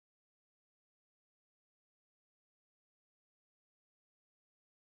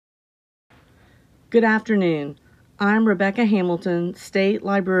Good afternoon. I'm Rebecca Hamilton, State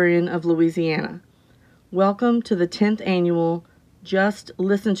Librarian of Louisiana. Welcome to the 10th annual Just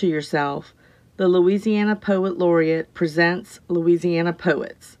Listen to Yourself, the Louisiana Poet Laureate presents Louisiana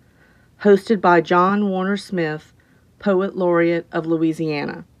Poets, hosted by John Warner Smith, Poet Laureate of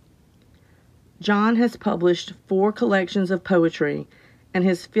Louisiana. John has published 4 collections of poetry, and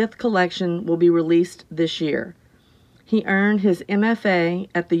his 5th collection will be released this year. He earned his MFA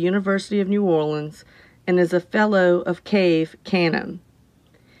at the University of New Orleans and is a Fellow of Cave Canon.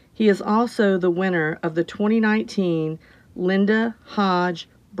 He is also the winner of the 2019 Linda Hodge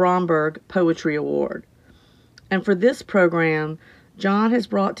Bromberg Poetry Award. And for this program, John has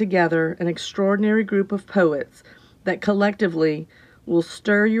brought together an extraordinary group of poets that collectively will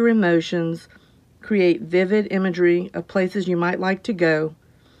stir your emotions, create vivid imagery of places you might like to go,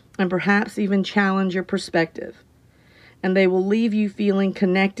 and perhaps even challenge your perspective. And they will leave you feeling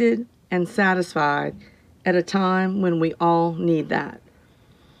connected and satisfied at a time when we all need that.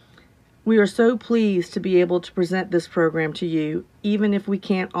 We are so pleased to be able to present this program to you, even if we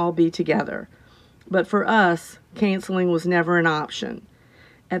can't all be together. But for us, canceling was never an option.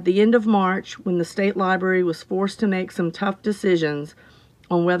 At the end of March, when the State Library was forced to make some tough decisions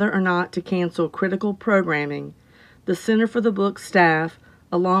on whether or not to cancel critical programming, the Center for the Book staff,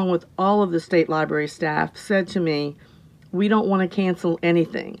 along with all of the State Library staff, said to me, "We don't want to cancel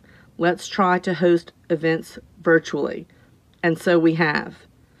anything. Let's try to host events virtually." And so we have.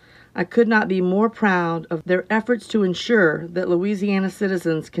 I could not be more proud of their efforts to ensure that Louisiana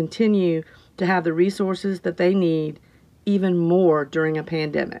citizens continue to have the resources that they need, even more during a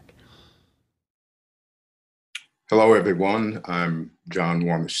pandemic. Hello, everyone. I'm John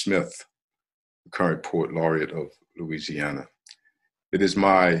Warner Smith, the current Poet Laureate of Louisiana. It is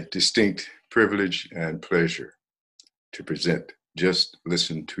my distinct privilege and pleasure to present Just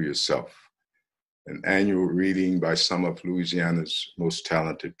Listen to Yourself, an annual reading by some of Louisiana's most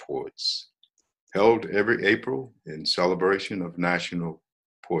talented poets, held every April in celebration of National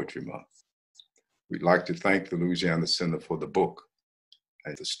Poetry Month. We'd like to thank the Louisiana Center for the Book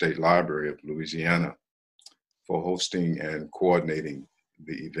and the State Library of Louisiana for hosting and coordinating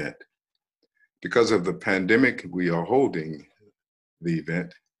the event. Because of the pandemic, we are holding the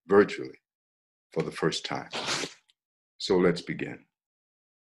event virtually for the first time. So let's begin.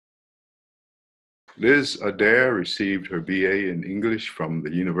 Liz Adair received her BA in English from the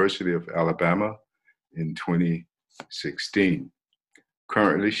University of Alabama in 2016.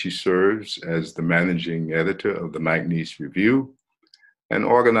 Currently, she serves as the managing editor of the McNeese Review and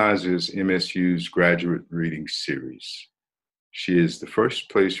organizes MSU's graduate reading series. She is the first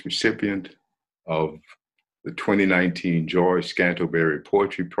place recipient of the 2019 Joy Scantleberry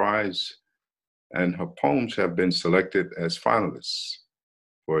Poetry Prize, and her poems have been selected as finalists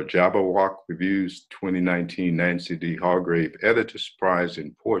for Jabberwock Review's 2019 Nancy D. Hargrave Editor's Prize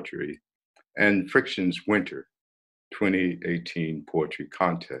in Poetry and Friction's Winter 2018 Poetry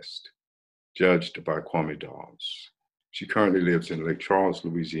Contest, judged by Kwame Dawes. She currently lives in Lake Charles,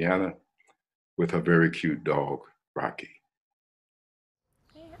 Louisiana, with her very cute dog, Rocky.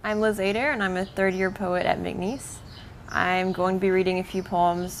 I'm Liz Adair, and I'm a third-year poet at McNeese. I'm going to be reading a few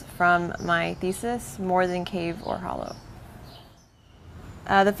poems from my thesis, More Than Cave or Hollow.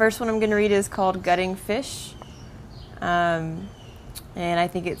 The first one I'm going to read is called Gutting Fish, and I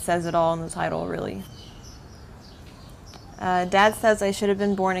think it says it all in the title, really. Dad says I should have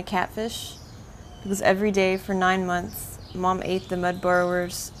been born a catfish, because every day for 9 months, Mom ate the mud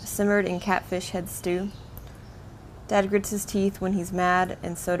burrowers simmered in catfish head stew. Dad grits his teeth when he's mad,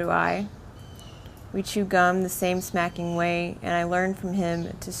 and so do I. We chew gum the same smacking way, and I learn from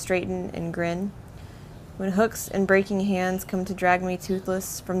him to straighten and grin. When hooks and breaking hands come to drag me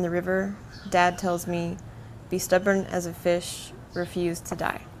toothless from the river, Dad tells me, be stubborn as a fish, refuse to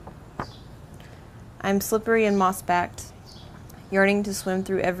die. I'm slippery and moss-backed, yearning to swim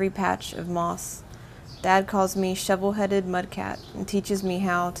through every patch of moss. Dad calls me shovel-headed mudcat and teaches me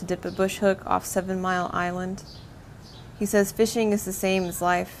how to dip a bush hook off 7 Mile Island. He says fishing is the same as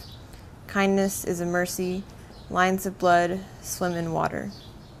life. Kindness is a mercy. Lines of blood swim in water.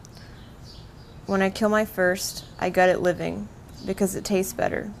 When I kill my first, I gut it living, because it tastes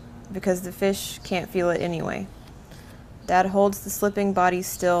better, because the fish can't feel it anyway. Dad holds the slipping body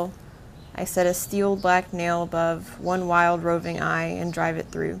still. I set a steel black nail above one wild roving eye and drive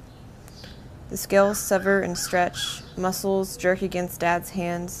it through. The scales sever and stretch, muscles jerk against Dad's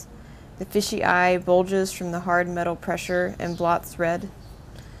hands. The fishy eye bulges from the hard metal pressure and blots red.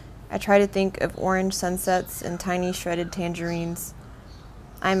 I try to think of orange sunsets and tiny shredded tangerines.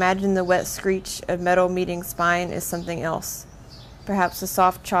 I imagine the wet screech of metal meeting spine is something else. perhaps a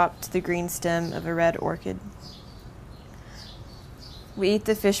soft chop to the green stem of a red orchid. We eat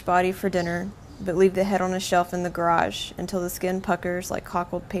the fish body for dinner, but leave the head on a shelf in the garage until the skin puckers like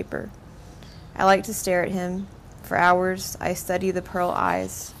cockled paper. I like to stare at him. For hours, I study the pearl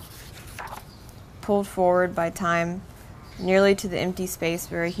eyes, pulled forward by time, nearly to the empty space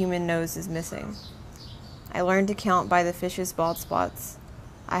where a human nose is missing. I learn to count by the fish's bald spots.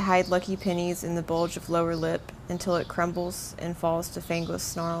 I hide lucky pennies in the bulge of lower lip until it crumbles and falls to fangless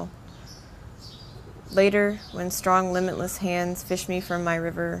snarl. Later, when strong, limitless hands fish me from my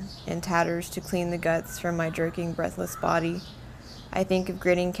river in tatters to clean the guts from my jerking, breathless body, I think of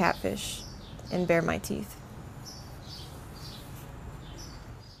grinning catfish and bare my teeth.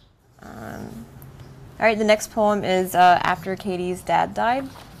 All right, the next poem is After Katie's Dad Died,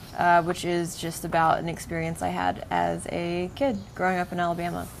 which is just about an experience I had as a kid growing up in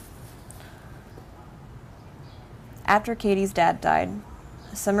Alabama. After Katie's dad died,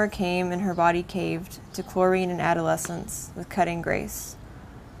 summer came and her body caved to chlorine and adolescence with cutting grace.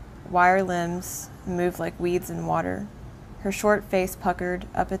 Wire limbs moved like weeds in water. Her short face puckered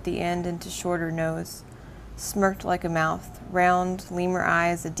up at the end into shorter nose, smirked like a mouth, round, lemur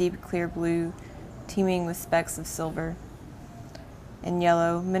eyes, a deep clear blue, teeming with specks of silver and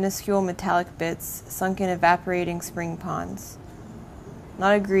yellow, minuscule metallic bits sunk in evaporating spring ponds.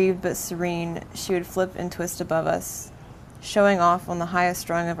 Not aggrieved but serene, she would flip and twist above us, showing off on the highest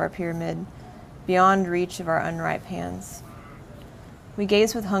rung of our pyramid, beyond reach of our unripe hands. We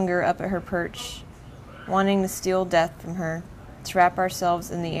gazed with hunger up at her perch, wanting to steal death from her, to wrap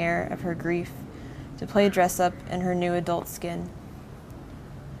ourselves in the air of her grief, to play dress-up in her new adult skin.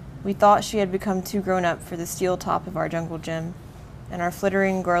 We thought she had become too grown up for the steel top of our jungle gym, and our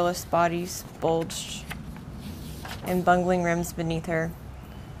flittering, girlish bodies bulged in bungling rims beneath her,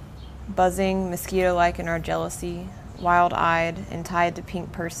 buzzing, mosquito-like in our jealousy, wild-eyed and tied to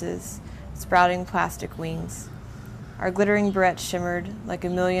pink purses, sprouting plastic wings. Our glittering barrettes shimmered like a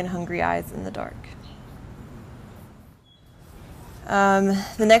million hungry eyes in the dark.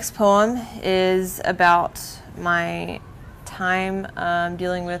 The next poem is about my time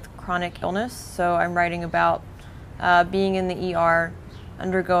dealing with chronic illness. So I'm writing about being in the ER,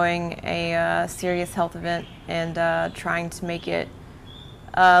 undergoing a serious health event, and trying to make it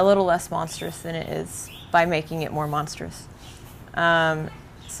a little less monstrous than it is by making it more monstrous.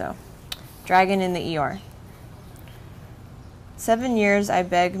 So, Dragon in the ER. 7 years I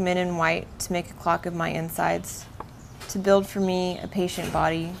beg men in white to make a clock of my insides, to build for me a patient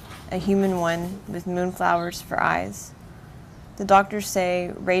body, a human one with moonflowers for eyes. The doctors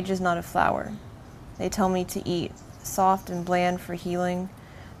say rage is not a flower. They tell me to eat, soft and bland for healing,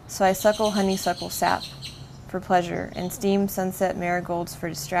 so I suckle honeysuckle sap for pleasure and steam sunset marigolds for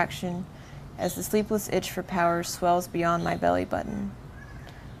distraction as the sleepless itch for power swells beyond my belly button.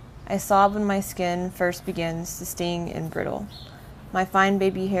 I sob when my skin first begins to sting and brittle, my fine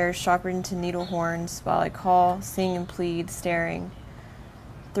baby hairs sharpened to needle horns while I call, sing, and plead, staring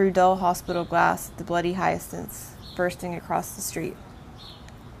through dull hospital glass at the bloody hyacinths bursting across the street.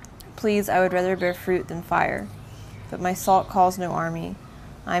 Please, I would rather bear fruit than fire, but my salt calls no army.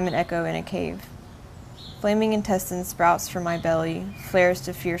 I am an echo in a cave. Flaming intestine sprouts from my belly, flares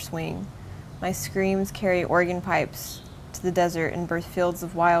to fierce wing. My screams carry organ pipes to the desert and birth fields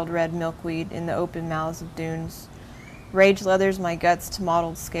of wild red milkweed in the open mouths of dunes. Rage leathers my guts to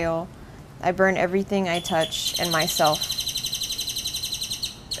mottled scale. I burn everything I touch and myself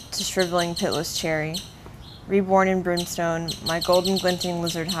to shriveling pitless cherry. Reborn in brimstone, my golden glinting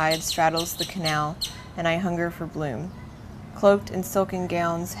lizard hide straddles the canal, and I hunger for bloom. Cloaked in silken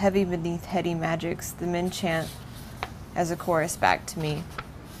gowns, heavy beneath heady magics, the men chant as a chorus back to me.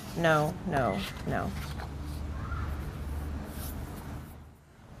 No, no, no.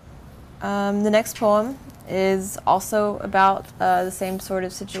 The next poem is also about the same sort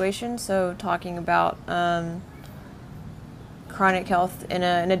of situation, so talking about chronic health in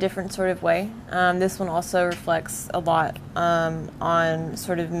a different sort of way. This one also reflects a lot on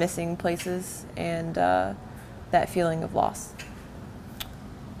sort of missing places and that feeling of loss.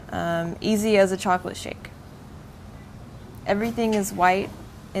 Easy as a chocolate shake. Everything is white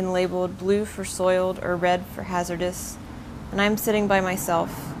and labeled blue for soiled or red for hazardous, and I'm sitting by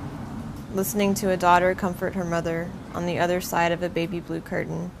myself, listening to a daughter comfort her mother on the other side of a baby blue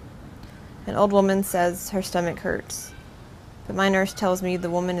curtain. An old woman says her stomach hurts, but my nurse tells me the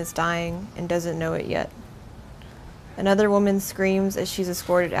woman is dying and doesn't know it yet. Another woman screams as she's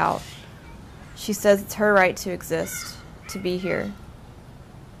escorted out. She says it's her right to exist, to be here,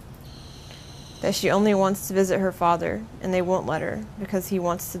 that she only wants to visit her father, and they won't let her because he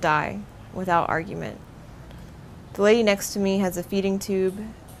wants to die without argument. The lady next to me has a feeding tube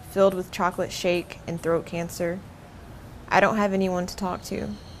filled with chocolate shake and throat cancer. I don't have anyone to talk to,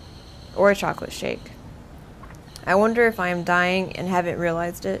 or a chocolate shake. I wonder if I am dying and haven't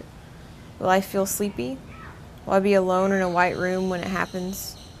realized it. Will I feel sleepy? Will I be alone in a white room when it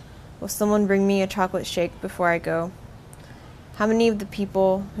happens? Will someone bring me a chocolate shake before I go? How many of the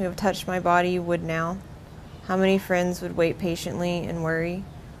people who have touched my body would now? How many friends would wait patiently and worry?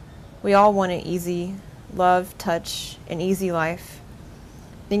 We all want it easy, love, touch, an easy life.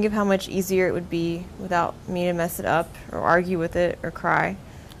 Think of how much easier it would be without me to mess it up or argue with it or cry.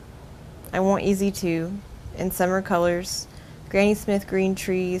 I want easy too, in summer colors, Granny Smith green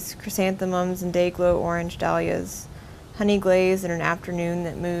trees, chrysanthemums and day-glow orange dahlias, honey glaze in an afternoon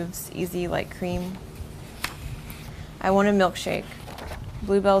that moves easy like cream. I want a milkshake,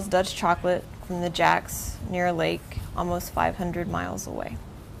 Bluebell's Dutch chocolate from the Jacks near a lake almost 500 miles away.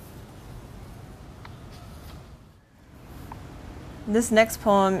 This next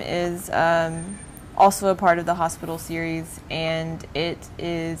poem is also a part of the hospital series, and it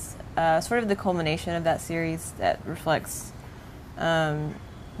is sort of the culmination of that series that reflects the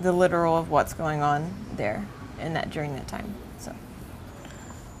literal of what's going on there in that during that time. So,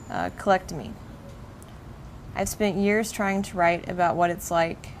 collect me. I've spent years trying to write about what it's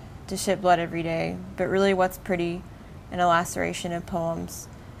like to shit blood every day, but really what's pretty in a laceration of poems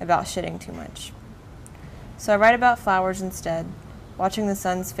about shitting too much. So I write about flowers instead, watching the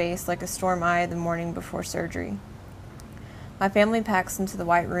sun's face like a storm eye the morning before surgery. My family packs into the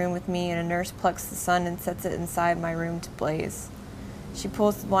white room with me, and a nurse plucks the sun and sets it inside my room to blaze. She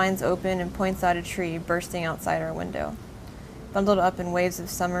pulls the blinds open and points out a tree bursting outside our window, bundled up in waves of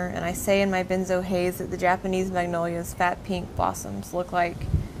summer, and I say in my benzo haze that the Japanese magnolia's fat pink blossoms look like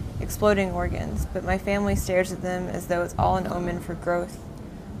exploding organs, but my family stares at them as though it's all an omen for growth,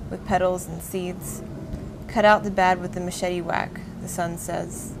 with petals and seeds. Cut out the bad with the machete whack, the sun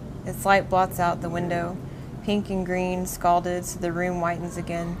says. Its light blots out the window, pink and green, scalded so the room whitens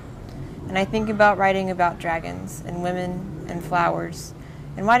again. And I think about writing about dragons and women and flowers.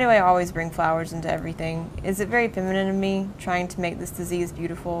 And why do I always bring flowers into everything? Is it very feminine of me, trying to make this disease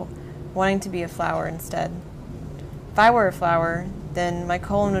beautiful, wanting to be a flower instead? If I were a flower, then my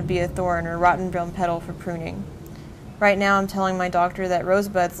colon would be a thorn or rotten brown petal for pruning. Right now I'm telling my doctor that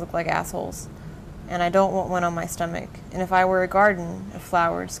rosebuds look like assholes, and I don't want one on my stomach. And if I were a garden of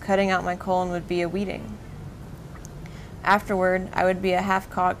flowers, cutting out my colon would be a weeding. Afterward, I would be a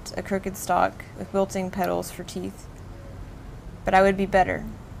half-cocked, a crooked stalk with wilting petals for teeth. But I would be better.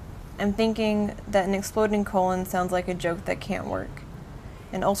 I'm thinking that an exploding colon sounds like a joke that can't work.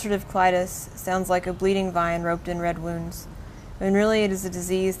 An ulcerative colitis sounds like a bleeding vine roped in red wounds, when really it is a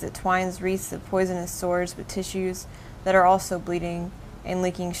disease that twines wreaths of poisonous sores with tissues that are also bleeding and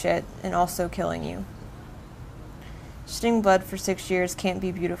leaking shit and also killing you. Shitting blood for 6 years can't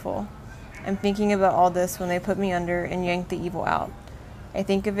be beautiful. I'm thinking about all this when they put me under and yanked the evil out. I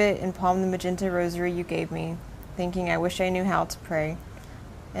think of it and palm the magenta rosary you gave me, thinking I wish I knew how to pray.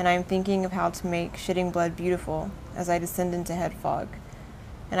 And I'm thinking of how to make shitting blood beautiful as I descend into head fog.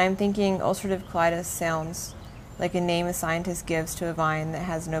 And I'm thinking ulcerative colitis sounds like a name a scientist gives to a vine that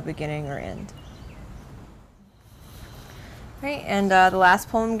has no beginning or end. Right, and the last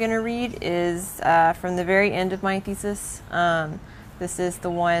poem I'm going to read is from the very end of my thesis. This is the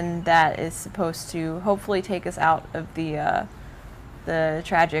one that is supposed to hopefully take us out of the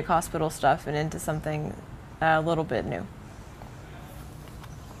tragic hospital stuff and into something a little bit new.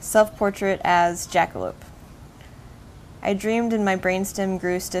 Self-portrait as jackalope. I dreamed and my brainstem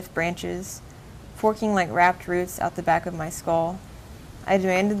grew stiff branches, forking like wrapped roots out the back of my skull. I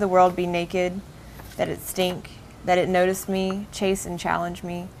demanded the world be naked, that it stink, that it notice me, chase and challenge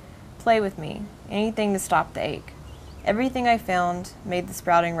me, play with me, anything to stop the ache. Everything I found made the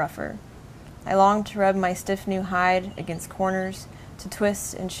sprouting rougher. I longed to rub my stiff new hide against corners, to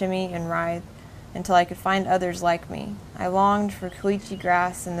twist and shimmy and writhe, until I could find others like me. I longed for caliche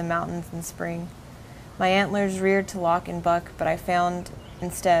grass in the mountains in spring. My antlers reared to lock and buck, but I found,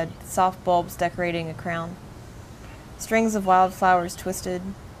 instead, soft bulbs decorating a crown. Strings of wildflowers twisted.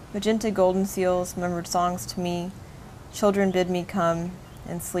 Magenta golden seals murmured songs to me. Children bid me come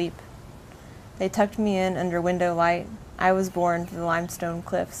and sleep. They tucked me in under window light. I was born for the limestone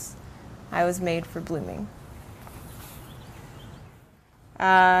cliffs. I was made for blooming.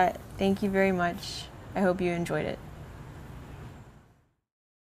 Thank you very much. I hope you enjoyed it.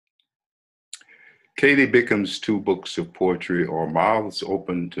 Katie Bickham's two books of poetry are Mouths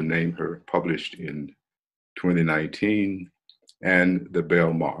Open to Name Her, published in 2019, and The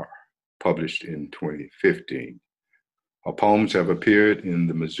Belmar, published in 2015. Her poems have appeared in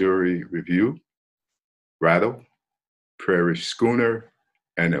the Missouri Review, Rattle, Prairie Schooner,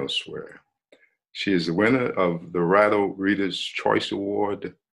 and elsewhere. She is the winner of the Rattle Reader's Choice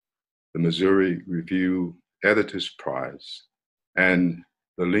Award, the Missouri Review Editor's Prize, and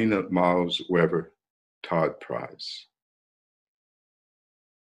the Lena Miles Weber Todd Prize.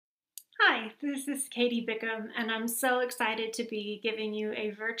 Hi, this is Katie Bickham, and I'm so excited to be giving you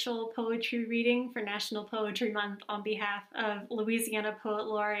a virtual poetry reading for National Poetry Month on behalf of Louisiana Poet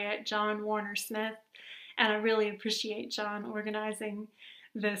Laureate John Warner Smith. And I really appreciate John organizing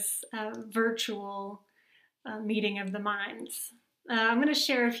this virtual meeting of the minds. I'm going to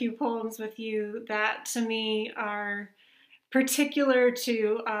share a few poems with you that to me are particular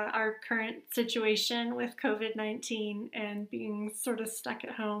to our current situation with COVID-19 and being sort of stuck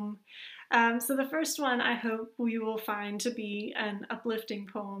at home. So the first one I hope we will find to be an uplifting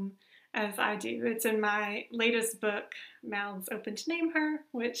poem, as I do. It's in my latest book, Mouths Open to Name Her,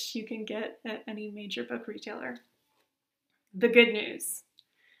 which you can get at any major book retailer. The good news.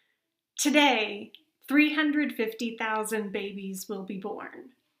 Today, 350,000 babies will be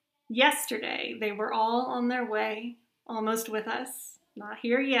born. Yesterday, they were all on their way, almost with us, not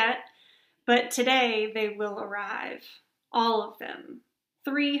here yet, but today they will arrive, all of them,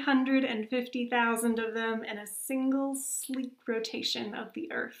 350,000 of them in a single sleek rotation of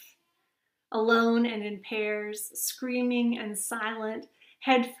the earth. Alone and in pairs, screaming and silent,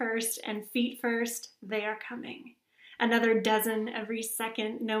 head first and feet first, they are coming. Another dozen every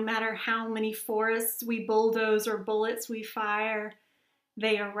second, no matter how many forests we bulldoze or bullets we fire,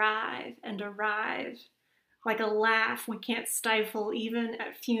 they arrive and arrive, like a laugh we can't stifle even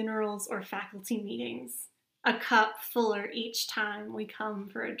at funerals or faculty meetings, a cup fuller each time we come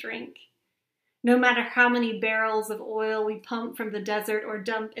for a drink. No matter how many barrels of oil we pump from the desert or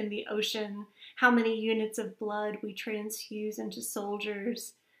dump in the ocean, how many units of blood we transfuse into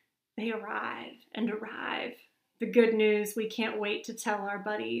soldiers, they arrive and arrive. The good news we can't wait to tell our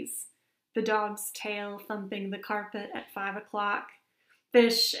buddies. The dog's tail thumping the carpet at 5 o'clock.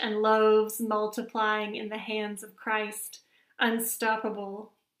 Fish and loaves multiplying in the hands of Christ,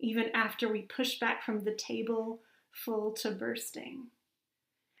 unstoppable, even after we push back from the table, full to bursting.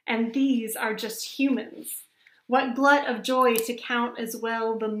 And these are just humans. What glut of joy to count as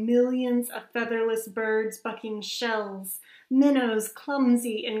well the millions of featherless birds bucking shells, minnows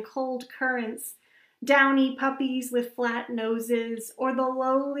clumsy in cold currents, downy puppies with flat noses, or the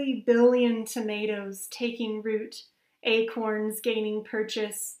lowly billion tomatoes taking root, acorns gaining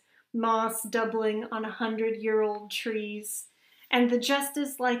purchase, moss doubling on 100-year-old trees, and the just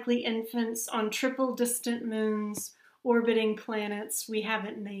as likely infants on triple distant moons orbiting planets we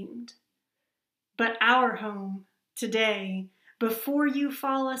haven't named. But our home, today, before you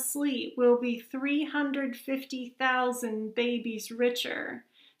fall asleep, will be 350,000 babies richer,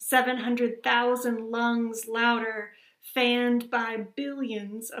 700,000 lungs louder, fanned by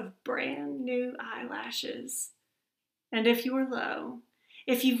billions of brand new eyelashes. And if you're low,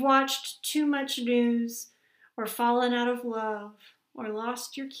 if you've watched too much news, or fallen out of love, or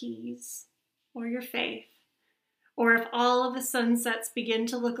lost your keys, or your faith, or if all of the sunsets begin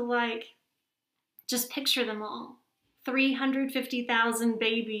to look alike, just picture them all. 350,000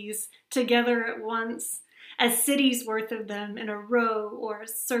 babies together at once, a city's worth of them in a row or a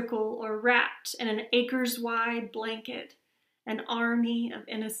circle or wrapped in an acres-wide blanket, an army of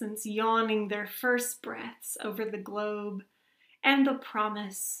innocents yawning their first breaths over the globe, and the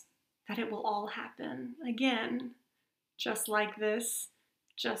promise that it will all happen again, just like this,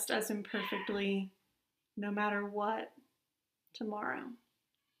 just as imperfectly, no matter what, tomorrow.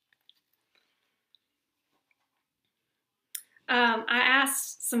 I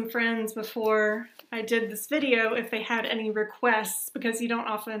asked some friends before I did this video if they had any requests, because you don't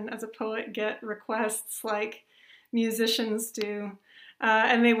often, as a poet, get requests like musicians do,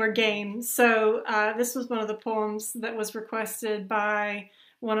 and they were game. So this was one of the poems that was requested by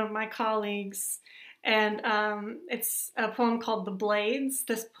one of my colleagues, and it's a poem called The Blades.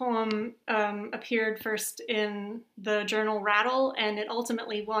 This poem appeared first in the journal Rattle, and it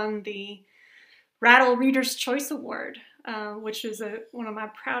ultimately won the Rattle Reader's Choice Award, which is one of my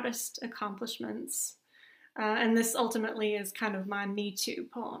proudest accomplishments. And this ultimately is kind of my Me Too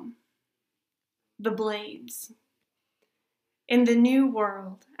poem. The Blades. In the new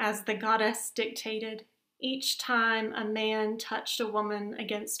world, as the goddess dictated, each time a man touched a woman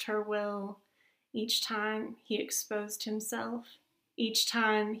against her will, each time he exposed himself, each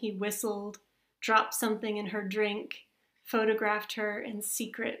time he whistled, dropped something in her drink, photographed her in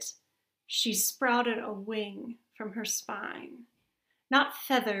secret, she sprouted a wing from her spine. Not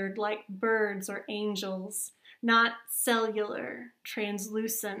feathered like birds or angels, not cellular,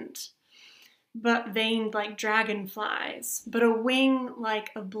 translucent, but veined like dragonflies, but a wing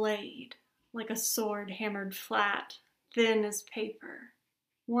like a blade, like a sword hammered flat, thin as paper,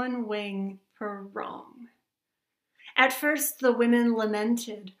 one wing per wrong. At first the women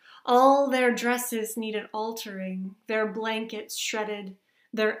lamented. All their dresses needed altering, their blankets shredded,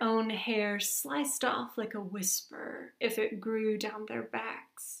 their own hair sliced off like a whisper if it grew down their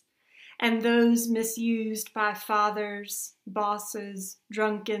backs. And those misused by fathers, bosses,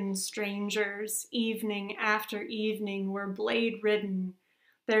 drunken strangers, evening after evening were blade-ridden,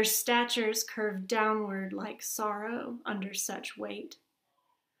 their statures curved downward like sorrow under such weight.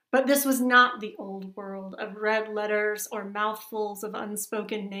 But this was not the old world of red letters or mouthfuls of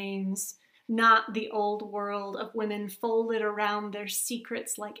unspoken names, not the old world of women folded around their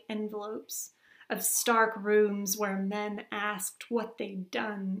secrets like envelopes, of stark rooms where men asked what they'd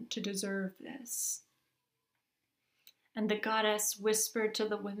done to deserve this. And the goddess whispered to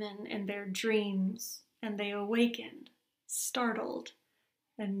the women in their dreams, and they awakened, startled,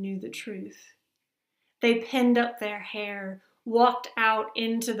 and knew the truth. They pinned up their hair, walked out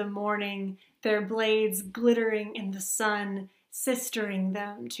into the morning, their blades glittering in the sun, sistering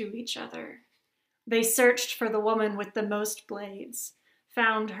them to each other. They searched for the woman with the most blades,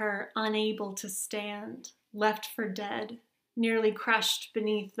 found her unable to stand, left for dead, nearly crushed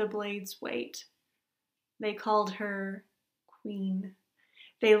beneath the blade's weight. They called her Queen.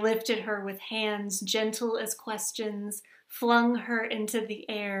 They lifted her with hands gentle as questions, flung her into the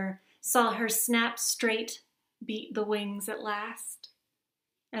air, saw her snap straight, beat the wings at last.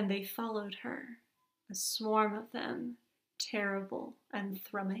 And they followed her, a swarm of them, terrible and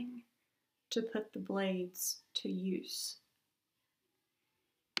thrumming, to put the blades to use.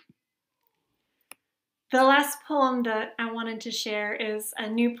 The last poem that I wanted to share is a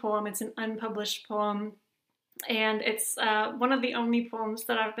new poem. It's an unpublished poem, and it's one of the only poems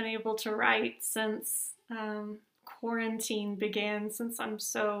that I've been able to write since quarantine began, since I'm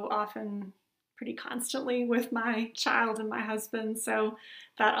so often pretty constantly with my child and my husband, so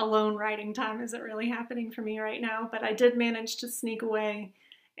that alone writing time isn't really happening for me right now, but I did manage to sneak away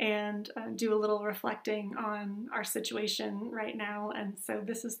and do a little reflecting on our situation right now, and so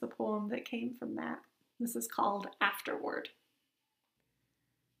this is the poem that came from that. This is called Afterward.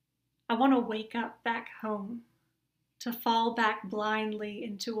 I want to wake up back home, to fall back blindly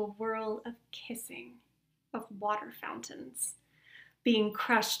into a world of kissing, of water fountains, being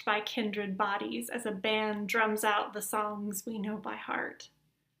crushed by kindred bodies as a band drums out the songs we know by heart.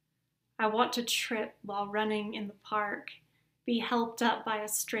 I want to trip while running in the park, be helped up by a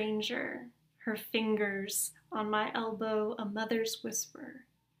stranger, her fingers on my elbow, a mother's whisper.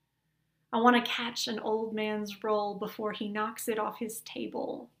 I want to catch an old man's roll before he knocks it off his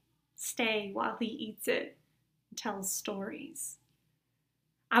table, stay while he eats it, and tells stories.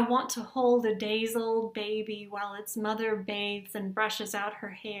 I want to hold a days-old baby while its mother bathes and brushes out her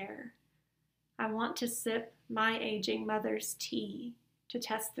hair. I want to sip my aging mother's tea to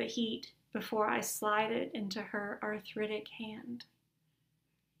test the heat before I slide it into her arthritic hand.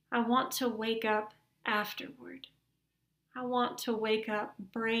 I want to wake up afterward. I want to wake up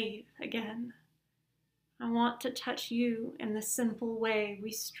brave again. I want to touch you in the simple way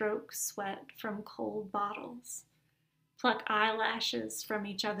we stroke sweat from cold bottles, pluck eyelashes from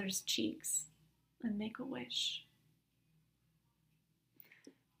each other's cheeks, and make a wish.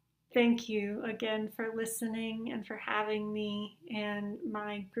 Thank you again for listening and for having me, and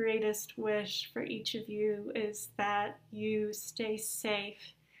my greatest wish for each of you is that you stay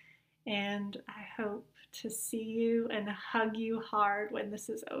safe, and I hope to see you and hug you hard when this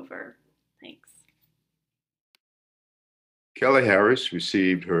is over. Thanks. Kelly Harris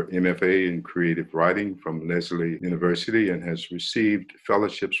received her MFA in creative writing from Lesley University and has received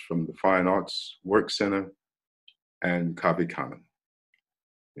fellowships from the Fine Arts Work Center and Kavikana.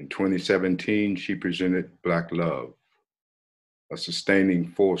 In 2017, she presented Black Love, a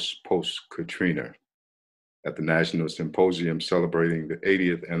sustaining force post-Katrina, at the National Symposium celebrating the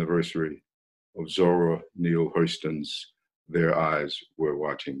 80th anniversary of Zora Neale Hurston's Their Eyes Were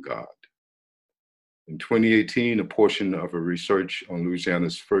Watching God. In 2018, a portion of her research on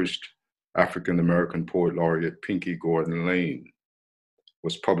Louisiana's first African-American poet laureate, Pinkie Gordon Lane,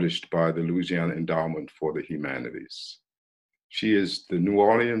 was published by the Louisiana Endowment for the Humanities. She is the New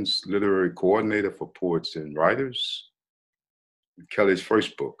Orleans literary coordinator for poets and writers. Kelly's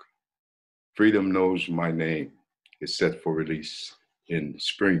first book, Freedom Knows My Name, is set for release in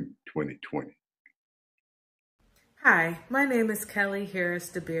spring 2020. Hi, my name is Kelly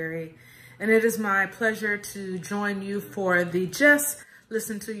Harris DeBerry, and it is my pleasure to join you for the Just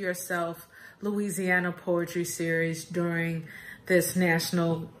Listen to Yourself Louisiana Poetry Series during this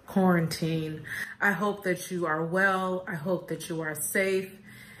national quarantine. I hope that you are well. I hope that you are safe.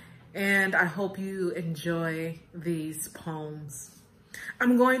 And I hope you enjoy these poems.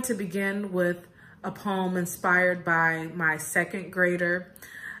 I'm going to begin with a poem inspired by my second grader.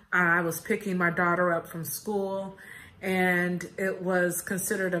 I was picking my daughter up from school, and it was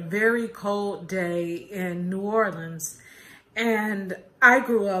considered a very cold day in New Orleans. And I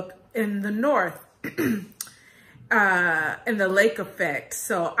grew up in the North, in the lake effect,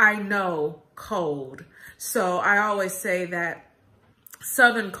 so I know cold. So I always say that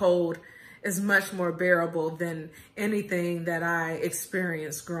Southern cold is much more bearable than anything that I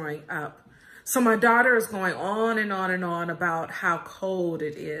experienced growing up. So my daughter is going on and on and on about how cold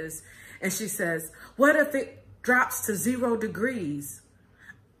it is. And she says, what if it drops to 0 degrees?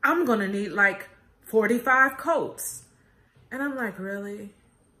 I'm gonna need like 45 coats. And I'm like, really?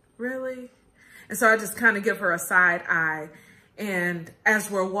 Really? And so I just kind of give her a side eye. And as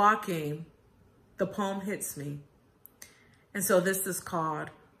we're walking, the poem hits me. And so this is called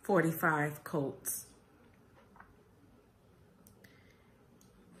 45 Coats.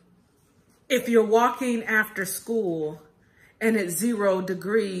 If you're walking after school and it's 0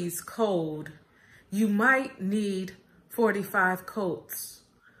 degrees cold, you might need 45 coats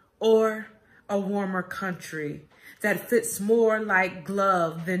or a warmer country that fits more like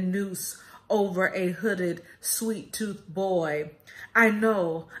glove than noose over a hooded sweet-toothed boy. I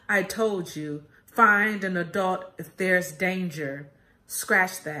know I told you, find an adult if there's danger.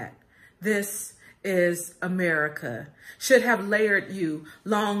 Scratch that. This is America. Should have layered you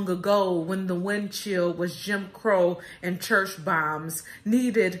long ago when the wind chill was Jim Crow and church bombs.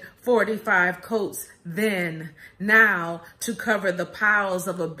 Needed 45 coats then, now, to cover the piles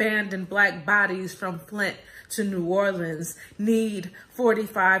of abandoned black bodies from Flint to New Orleans. Need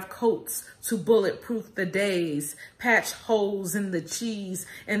 45 coats to bulletproof the days, patch holes in the cheese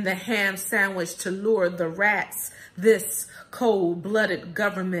and the ham sandwich to lure the rats. This cold-blooded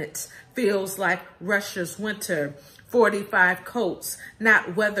government feels like Russia's winter. 45 coats,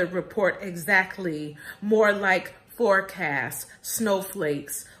 not weather report exactly, more like forecast,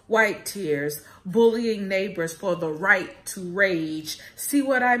 snowflakes, white tears, bullying neighbors for the right to rage. See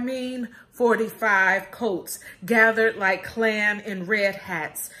what I mean? 45 coats, gathered like Klan in red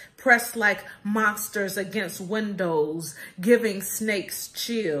hats, pressed like monsters against windows, giving snakes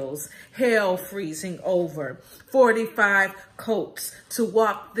chills, hell freezing over. 45 coats to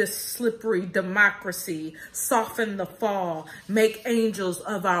walk this slippery democracy, soften the fall, make angels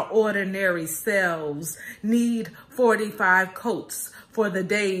of our ordinary selves. Need 45 coats for the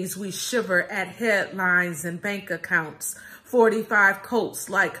days we shiver at headlines and bank accounts. 45 coats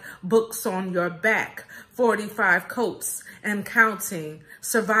like books on your back. 45 coats and counting.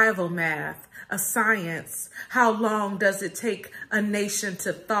 Survival math, a science. How long does it take a nation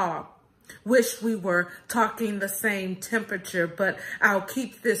to thaw? Wish we were talking the same temperature, but I'll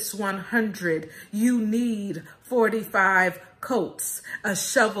keep this 100. You need 45 coats, a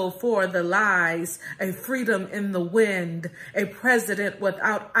shovel for the lies, a freedom in the wind, a president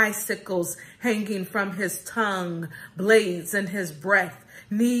without icicles hanging from his tongue, blades in his breath.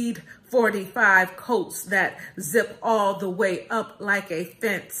 Need 45 coats that zip all the way up like a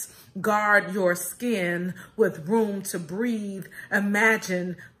fence. Guard your skin with room to breathe.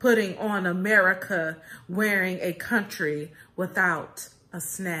 Imagine putting on America, wearing a country without a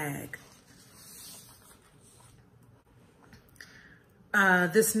snag.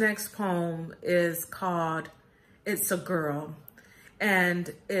 This next poem is called It's a Girl,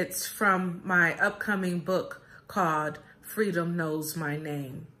 and it's from my upcoming book called Freedom Knows My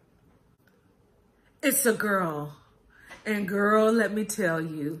Name. It's a girl, and girl, let me tell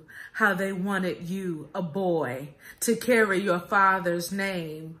you how they wanted you, a boy, to carry your father's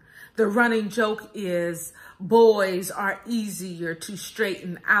name. The running joke is boys are easier to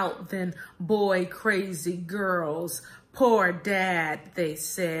straighten out than boy-crazy girls. Poor dad, they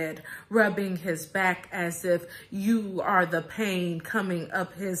said, rubbing his back as if you are the pain coming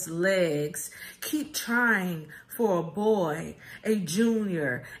up his legs. Keep trying for a boy, a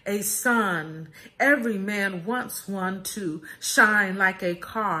junior, a son. Every man wants one to shine like a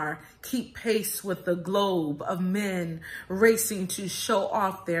car, keep pace with the globe of men racing to show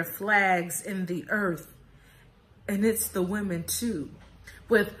off their flags in the earth. And it's the women too,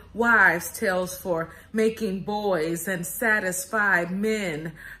 with wives' tales for making boys and satisfied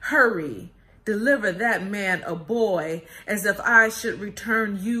men. Hurry, deliver that man a boy, as if I should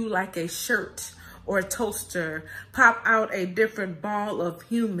return you like a shirt or a toaster, pop out a different ball of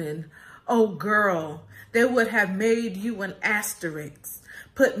human. Oh girl, they would have made you an asterisk,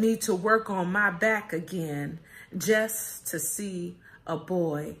 put me to work on my back again. just to see a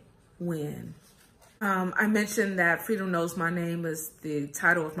boy win. I mentioned that Freedom Knows My Name is the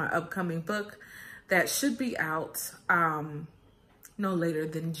title of my upcoming book that should be out no later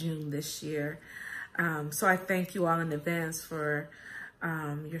than June this year. So I thank you all in advance for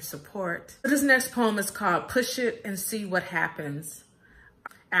your support. This next poem is called Push It and See What Happens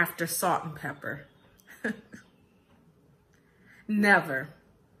After Salt and Pepper. Never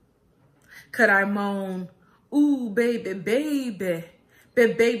could I moan, ooh, baby, baby,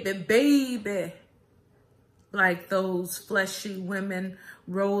 baby, baby, like those fleshy women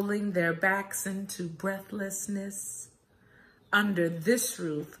rolling their backs into breathlessness. Under this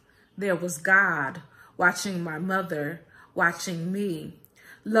roof, there was God watching my mother, watching me.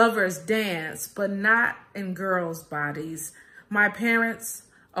 Lovers dance, but not in girls' bodies. My parents,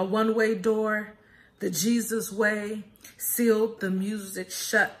 a one-way door, the Jesus way, sealed the music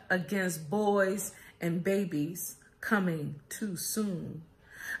shut against boys and babies coming too soon.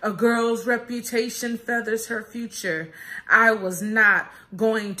 A girl's reputation feathers her future. I was not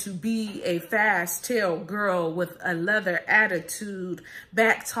going to be a fast-tailed girl with a leather attitude,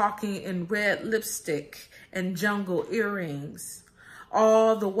 back-talking in red lipstick and jungle earrings.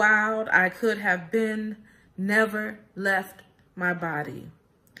 All the wild I could have been never left my body.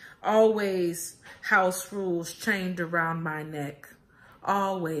 Always house rules chained around my neck.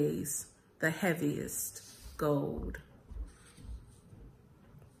 Always the heaviest gold.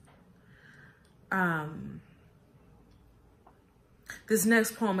 This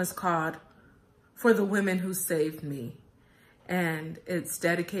next poem is called For the Women Who Saved Me. And it's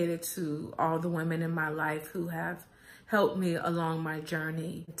dedicated to all the women in my life who have helped me along my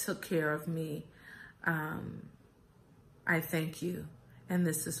journey, took care of me. I thank you, and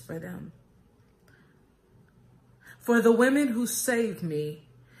this is for them. For the women who saved me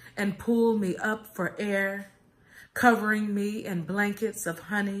and pulled me up for air, covering me in blankets of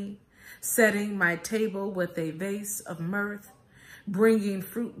honey, setting my table with a vase of mirth, bringing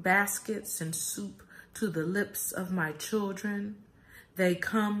fruit baskets and soup to the lips of my children. They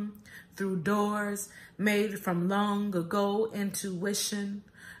come through doors made from long ago intuition,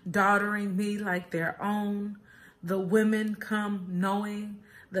 daughtering me like their own. The women come knowing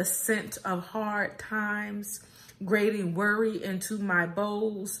the scent of hard times, grating worry into my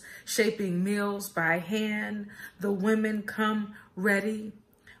bowls, shaping meals by hand. The women come ready,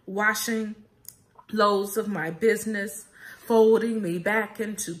 washing loads of my business, folding me back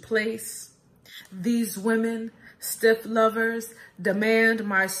into place. These women, stiff lovers, demand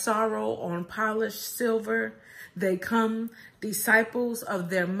my sorrow on polished silver. They come, disciples of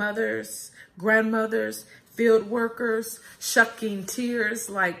their mothers, grandmothers, field workers, shucking tears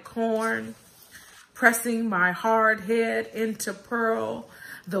like corn, pressing my hard head into pearl.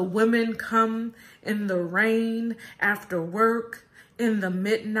 The women come in the rain after work, in the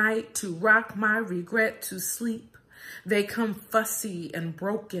midnight to rock my regret to sleep. They come fussy and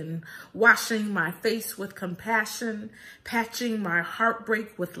broken, washing my face with compassion, patching my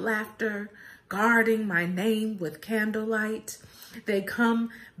heartbreak with laughter, guarding my name with candlelight. They come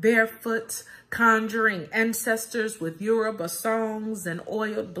barefoot, conjuring ancestors with Yoruba songs and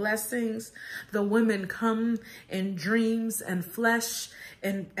oiled blessings. The women come in dreams and flesh,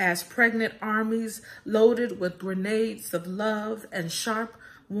 and as pregnant armies loaded with grenades of love and sharp,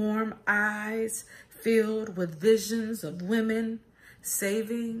 warm eyes filled with visions of women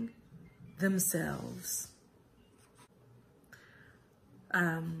saving themselves.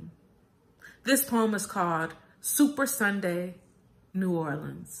 This poem is called Super Sunday, New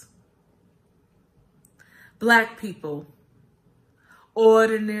Orleans. Black people,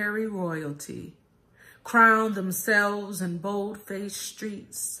 ordinary royalty, crown themselves in bold-faced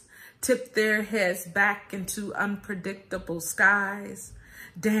streets, tip their heads back into unpredictable skies,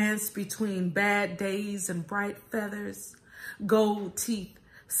 dance between bad days and bright feathers, gold teeth,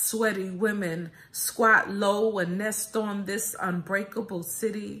 sweaty women squat low and nest on this unbreakable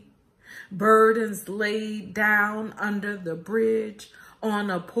city, burdens laid down under the bridge, on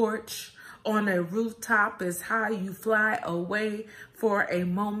a porch, on a rooftop is how you fly away for a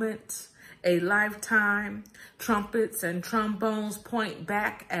moment, a lifetime. Trumpets and trombones point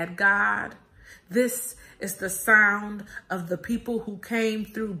back at God. This is the sound of the people who came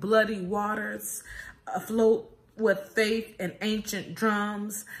through bloody waters, afloat with faith and ancient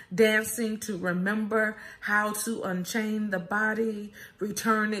drums, dancing to remember how to unchain the body,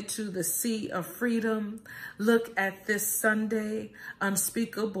 return it to the sea of freedom. Look at this Sunday,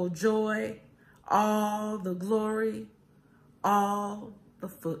 unspeakable joy, all the glory, all the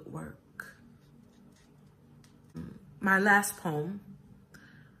footwork. My last poem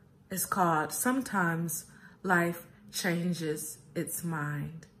is called Sometimes life changes its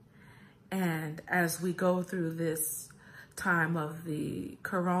mind. And as we go through this time of the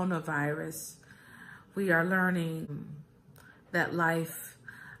coronavirus, we are learning that life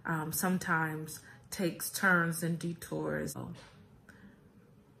sometimes takes turns and detours.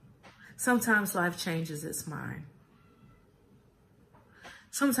 Sometimes life changes its mind.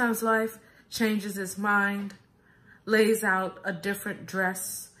 Sometimes life changes its mind, lays out a different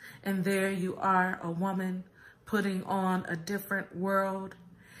dress, and there you are, a woman putting on a different world.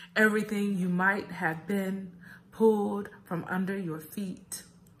 Everything you might have been pulled from under your feet.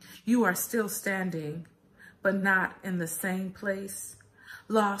 You are still standing, but not in the same place.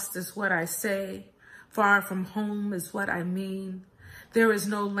 Lost is what I say. Far from home is what I mean. There is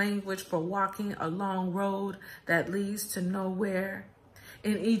no language for walking a long road that leads to nowhere.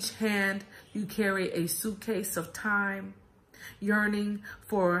 In each hand, you carry a suitcase of time, yearning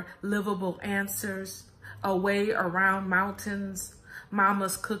for livable answers, a way around mountains,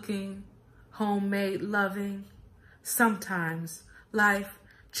 mama's cooking, homemade loving. Sometimes life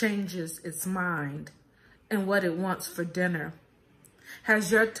changes its mind and what it wants for dinner.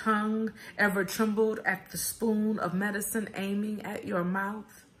 Has your tongue ever trembled at the spoon of medicine aiming at your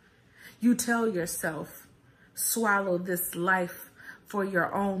mouth? You tell yourself, swallow this life for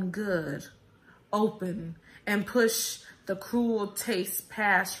your own good. Open and push the cruel taste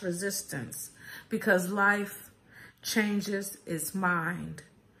past resistance, because life changes its mind,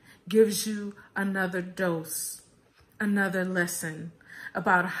 gives you another dose, another lesson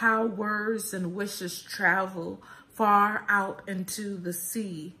about how words and wishes travel far out into the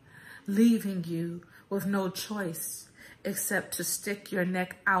sea, leaving you with no choice except to stick your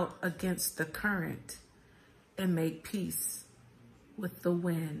neck out against the current and make peace with the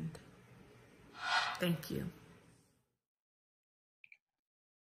wind. Thank you.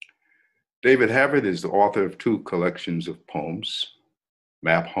 David Havard is the author of 2 collections of poems,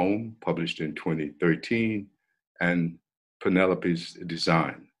 Map Home, published in 2013, and Penelope's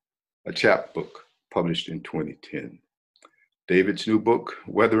Design, a chapbook published in 2010. David's new book,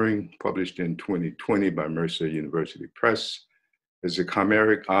 Weathering, published in 2020 by Mercer University Press, is a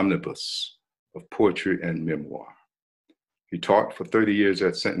chimeric omnibus of poetry and memoir. He taught for 30 years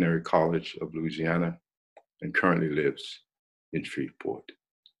at Centenary College of Louisiana and currently lives in Shreveport.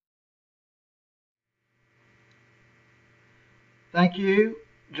 Thank you,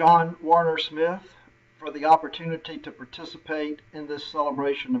 John Warner Smith, for the opportunity to participate in this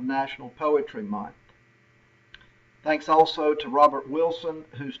celebration of National Poetry Month. Thanks also to Robert Wilson,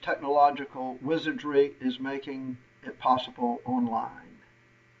 whose technological wizardry is making it possible online.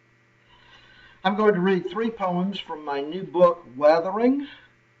 I'm going to read 3 poems from my new book, Weathering,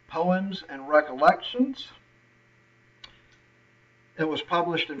 Poems and Recollections. It was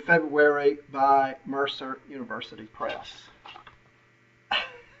published in February by Mercer University Press.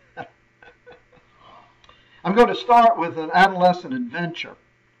 I'm going to start with an adolescent adventure.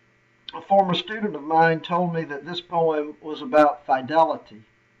 A former student of mine told me that this poem was about fidelity.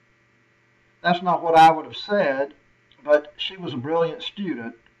 That's not what I would have said, but she was a brilliant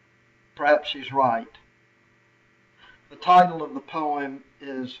student. Perhaps she's right. The title of the poem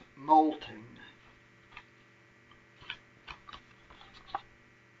is Molting.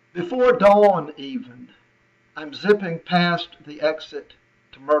 Before dawn even, I'm zipping past the exit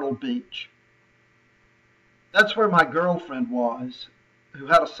to Myrtle Beach. That's where my girlfriend was, who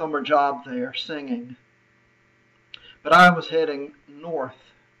had a summer job there singing. But I was heading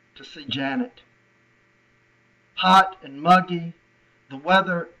north to see Janet. Hot and muggy, the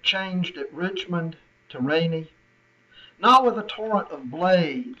weather changed at Richmond to rainy, not with a torrent of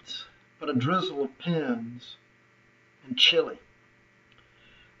blades, but a drizzle of pins, and chilly.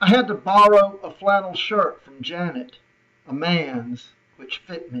 I had to borrow a flannel shirt from Janet, a man's, which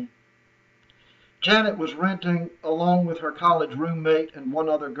fit me. Janet was renting, along with her college roommate and one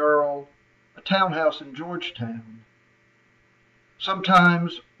other girl, a townhouse in Georgetown.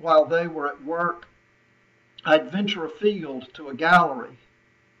 Sometimes, while they were at work, I'd venture afield to a gallery,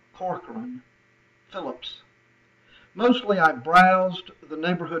 Corcoran, Phillips. Mostly I browsed the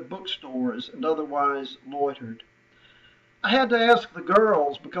neighborhood bookstores and otherwise loitered. I had to ask the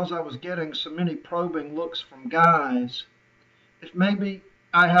girls, because I was getting so many probing looks from guys, if maybe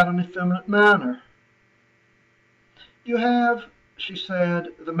I had an effeminate manner. You have, she said,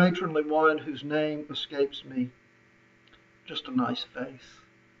 the matronly one whose name escapes me. Just a nice face.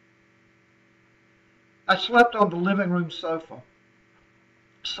 I slept on the living room sofa,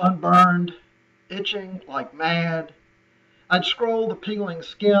 sunburned, itching like mad. I'd scroll the peeling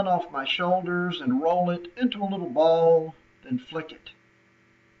skin off my shoulders and roll it into a little ball, then flick it.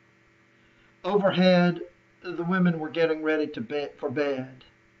 Overhead, the women were getting ready for bed,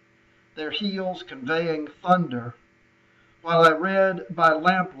 their heels conveying thunder, while I read by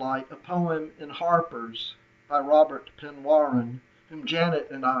lamplight a poem in Harper's by Robert Penn Warren, whom Janet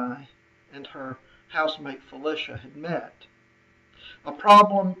and I and her housemate Felicia had met. A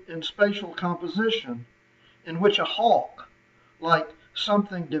problem in spatial composition in which a hawk, like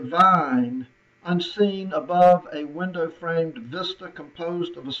something divine, unseen above a window-framed vista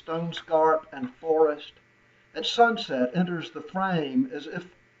composed of a stone scarp and forest, at sunset enters the frame as if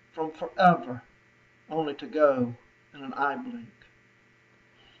from forever, only to go in an eye blink.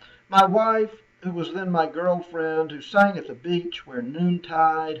 My wife, who was then my girlfriend, who sang at the beach where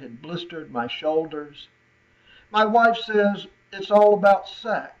noontide had blistered my shoulders, my wife says it's all about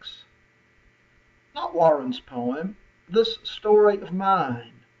sex. Not Warren's poem, this story of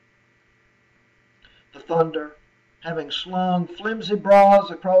mine. The thunder, having slung flimsy bras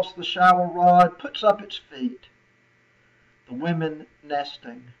across the shower rod, puts up its feet. The women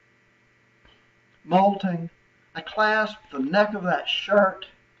nesting. Molting, I clasp the neck of that shirt,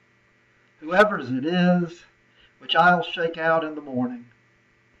 whoever's it is, which I'll shake out in the morning.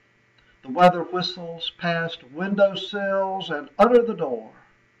 The weather whistles past window sills and under the door.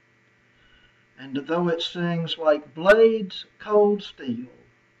 And though it sings like blades cold steel,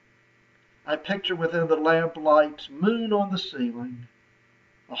 I picture within the lamplight's moon on the ceiling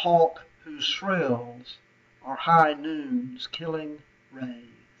a hawk whose shrills are high noon's killing rays.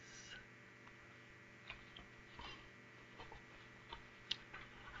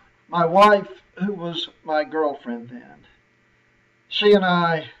 My wife, who was my girlfriend then, she and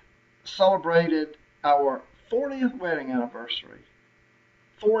I celebrated our 40th wedding anniversary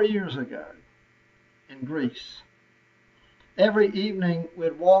 4 years ago in Greece. Every evening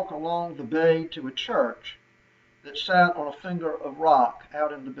we'd walk along the bay to a church that sat on a finger of rock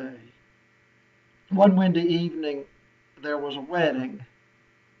out in the bay. One windy evening there was a wedding.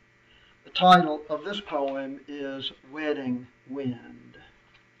 The title of this poem is Wedding Wind.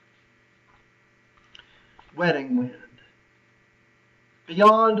 Wedding wind.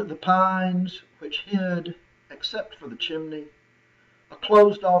 Beyond the pines which hid, except for the chimney, a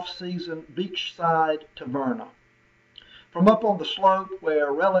closed-off season beachside taverna. From up on the slope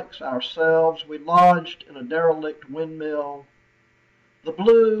where relics ourselves we lodged in a derelict windmill, the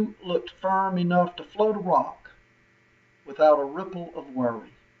blue looked firm enough to float a rock without a ripple of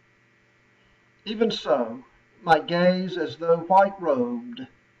worry. Even so, my gaze as though white-robed,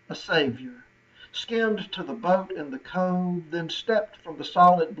 a savior, skimmed to the boat in the cove, then stepped from the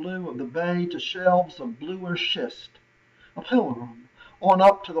solid blue of the bay to shelves of bluer schist, a pilgrim, on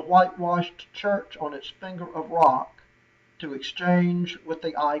up to the whitewashed church on its finger of rock, to exchange with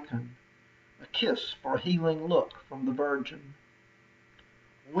the icon a kiss for a healing look from the Virgin.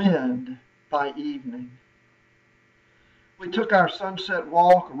 Wind by evening. We took our sunset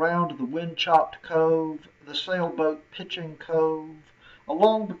walk around the wind-chopped cove, the sailboat pitching cove,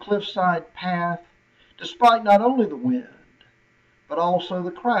 along the cliffside path, despite not only the wind, but also the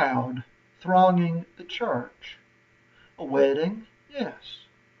crowd thronging the church. A wedding? Yes.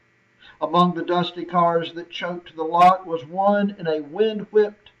 Among the dusty cars that choked the lot was one in a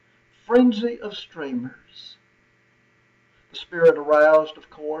wind-whipped frenzy of streamers. The spirit aroused,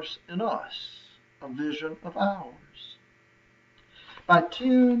 of course, in us a vision of ours. By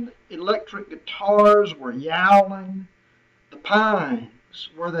tune, electric guitars were yowling. The pines,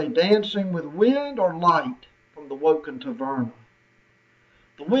 were they dancing with wind or light from the woken taverna?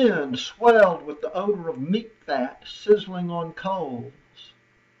 The wind swelled with the odor of meat fat sizzling on coals.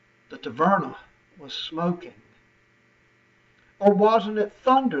 The taverna was smoking. Or wasn't it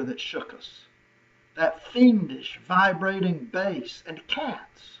thunder that shook us? That fiendish, vibrating bass, and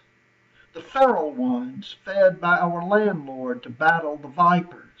cats, the feral ones fed by our landlord to battle the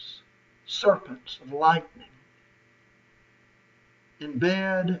vipers, serpents of lightning. In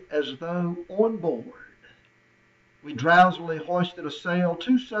bed, as though on board, we drowsily hoisted a sail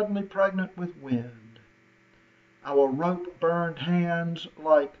too suddenly pregnant with wind, our rope-burned hands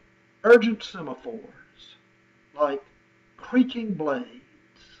like urgent semaphores, like creaking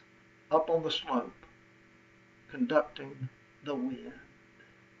blades up on the slope, conducting the wind.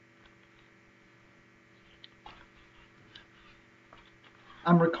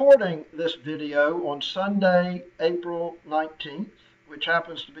 I'm recording this video on Sunday, April 19th, which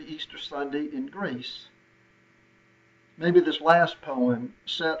happens to be Easter Sunday in Greece. Maybe this last poem,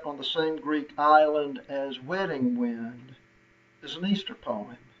 set on the same Greek island as Wedding Wind, is an Easter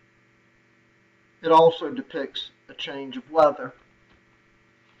poem. It also depicts a change of weather.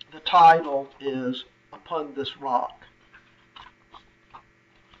 The title is Upon This Rock.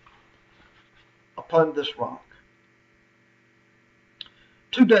 upon this rock.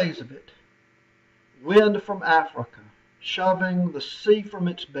 2 days of it, wind from Africa, shoving the sea from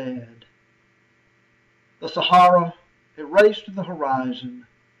its bed. The Sahara erased the horizon,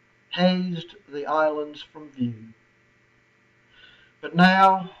 hazed the islands from view. But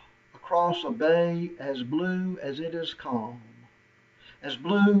now, across a bay as blue as it is calm, as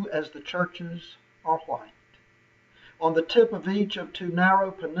blue as the churches are white, on the tip of each of 2 narrow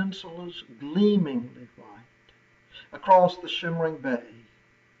peninsulas gleamingly white, across the shimmering bay,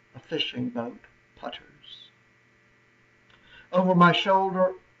 a fishing boat putters. Over my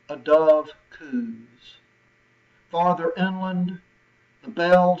shoulder, a dove coos. Farther inland, the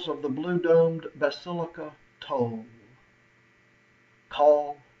bells of the blue-domed basilica toll.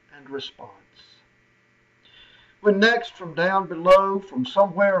 Call and response. When next from down below, from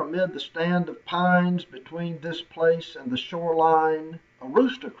somewhere amid the stand of pines between this place and the shoreline, a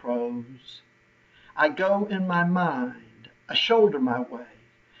rooster crows, I go in my mind, I shoulder my way,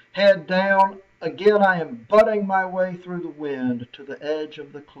 head down, again I am butting my way through the wind to the edge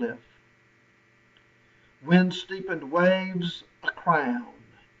of the cliff. Wind-steepened waves a crown,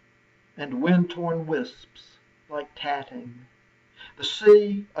 and wind-torn wisps like tatting. The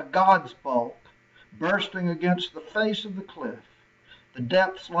sea a god's bulk, bursting against the face of the cliff, the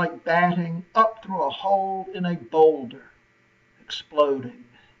depths like batting up through a hole in a boulder, exploding.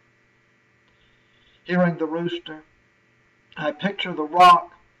 Hearing the rooster, I picture the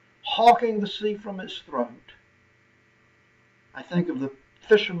rock hawking the sea from its throat. I think of the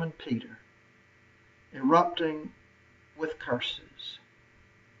fisherman Peter, erupting with curses,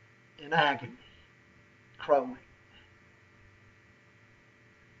 in agony, crowing.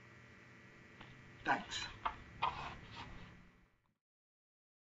 Thanks.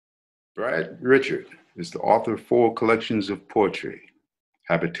 Brad Richard is the author of 4 collections of poetry: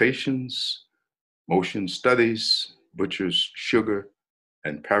 Habitations, Motion Studies, Butcher's Sugar,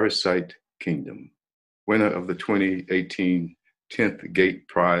 and Parasite Kingdom, winner of the 2018 10th Gate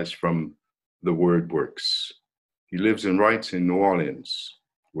Prize from The Word Works. He lives and writes in New Orleans,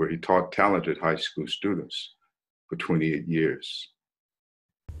 where he taught talented high school students for 28 years.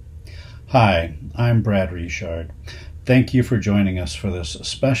 Hi, I'm Brad Richard. Thank you for joining us for this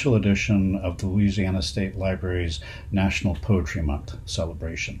special edition of the Louisiana State Library's National Poetry Month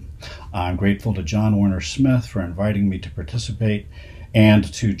celebration. I'm grateful to John Warner Smith for inviting me to participate, and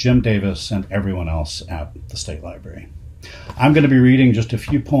to Jim Davis and everyone else at the State Library. I'm going to be reading just a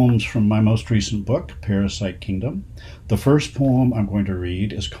few poems from my most recent book, Parasite Kingdom. The first poem I'm going to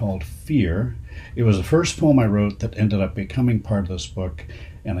read is called Fear. It was the first poem I wrote that ended up becoming part of this book,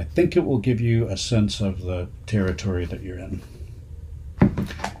 and I think it will give you a sense of the territory that you're in.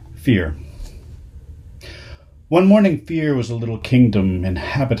 Fear. One morning, Fear was a little kingdom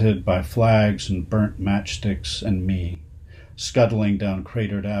inhabited by flags and burnt matchsticks and me, scuttling down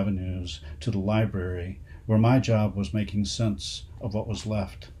cratered avenues to the library, where my job was making sense of what was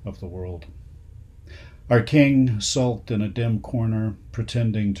left of the world. Our king sulked in a dim corner,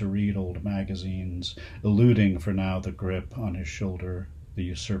 pretending to read old magazines, eluding for now the grip on his shoulder, the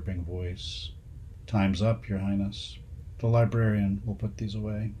usurping voice. Time's up, Your Highness. The librarian will put these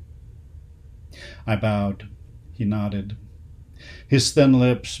away. I bowed. He nodded. His thin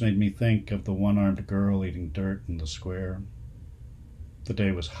lips made me think of the one-armed girl eating dirt in the square. The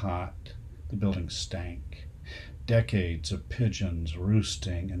day was hot. The building stank. Decades of pigeons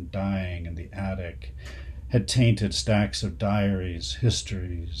roosting and dying in the attic had tainted stacks of diaries,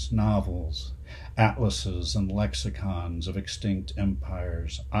 histories, novels, atlases and lexicons of extinct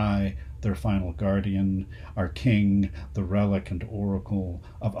empires. I, their final guardian, our king, the relic and oracle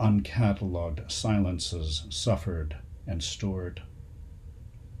of uncatalogued silences, suffered and stored.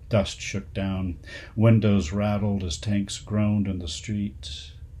 Dust shook down. Windows rattled as tanks groaned in the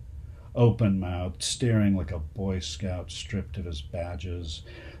street. Open-mouthed, staring like a Boy Scout stripped of his badges,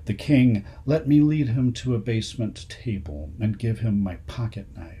 the king let me lead him to a basement table and give him my pocket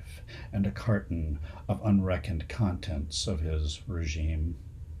knife and a carton of unreckoned contents of his regime.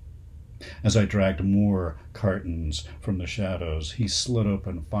 As I dragged more cartons from the shadows, he slid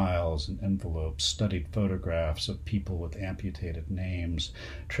open files and envelopes, studied photographs of people with amputated names,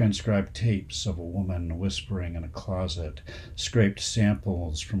 transcribed tapes of a woman whispering in a closet, scraped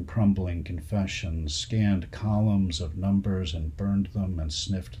samples from crumbling confessions, scanned columns of numbers and burned them and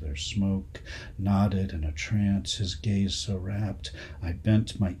sniffed their smoke, nodded in a trance, his gaze so rapt I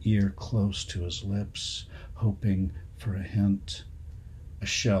bent my ear close to his lips, hoping for a hint. A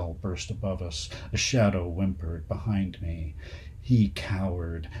shell burst above us. A shadow whimpered behind me. He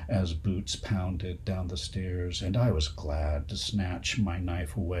cowered as boots pounded down the stairs, and I was glad to snatch my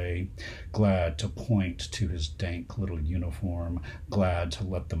knife away, glad to point to his dank little uniform, glad to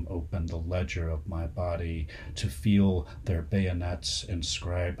let them open the ledger of my body, to feel their bayonets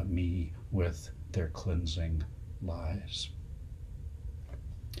inscribe me with their cleansing lies.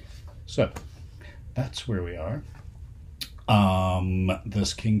 So, that's where we are.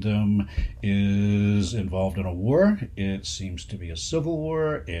 This kingdom is involved in a war. It seems to be a civil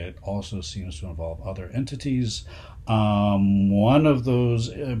war. It also seems to involve other entities. One of those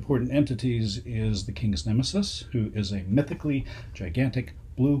important entities is the king's nemesis, who is a mythically gigantic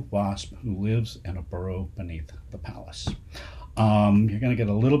blue wasp who lives in a burrow beneath the palace. You're going to get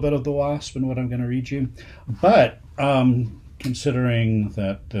a little bit of the wasp in what I'm going to read you, but considering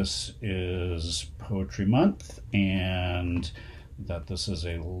that this is Poetry Month and that this is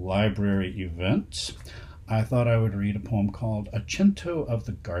a library event, I thought I would read a poem called A Cento of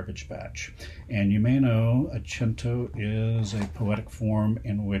the Garbage Patch. And you may know a cento is a poetic form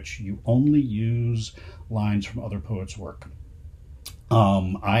in which you only use lines from other poets' work.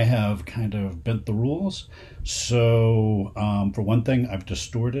 I have kind of bent the rules. So, for one thing, I've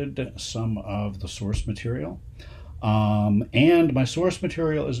distorted some of the source material. And my source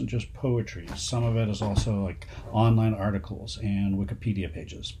material isn't just poetry. Some of it is also like online articles and Wikipedia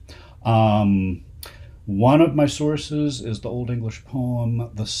pages. One of my sources is the Old English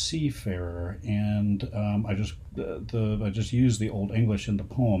poem "The Seafarer," and I just use the Old English in the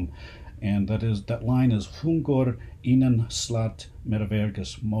poem, and that line is "Hungor innen slat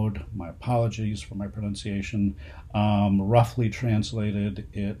mervergus mod." My apologies for my pronunciation. Roughly translated,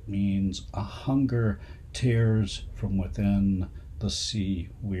 it means a hunger tears from within the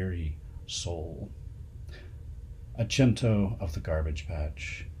sea-weary soul. A Cento of the Garbage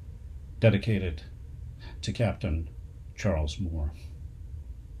Patch, dedicated to Captain Charles Moore.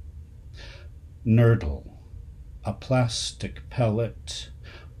 Nurdle, a plastic pellet,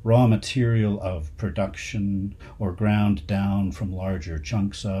 raw material of production or ground down from larger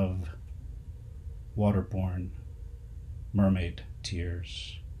chunks of waterborne mermaid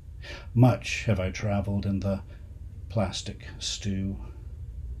tears. Much have I traveled in the plastic stew.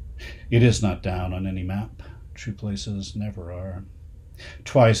 It is not down on any map. True places never are.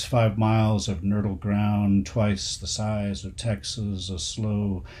 Twice 5 miles of nurdle ground, twice the size of Texas, a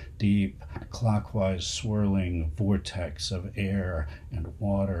slow, deep, clockwise swirling vortex of air and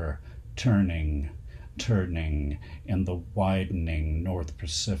water, turning in the widening North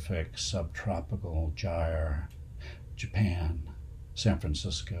Pacific subtropical gyre. Japan, San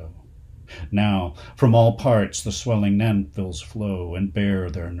Francisco. Now, from all parts the swelling Nanvilles flow and bear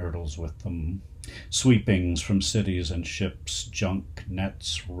their nurdles with them. Sweepings from cities and ships, junk,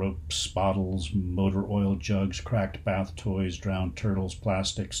 nets, ropes, bottles, motor oil jugs, cracked bath toys, drowned turtles,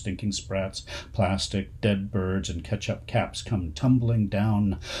 plastic, stinking sprats, plastic, dead birds, and ketchup caps come tumbling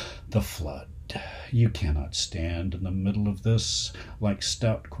down the flood. You cannot stand in the middle of this, like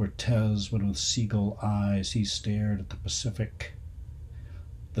stout Cortez when with seagull eyes he stared at the Pacific.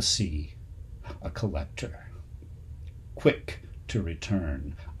 The sea, a collector, quick to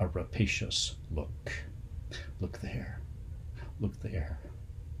return a rapacious look. Look there, look there.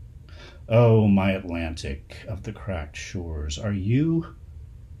 Oh, my Atlantic of the cracked shores, are you,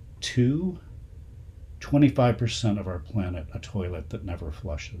 too? 25% of our planet a toilet that never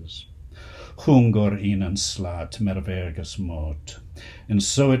flushes. Hungor innen slat mervergus mod. And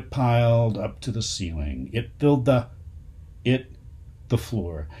so it piled up to the ceiling. It filled the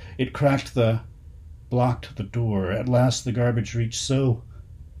floor. It blocked the door. At last the garbage reached so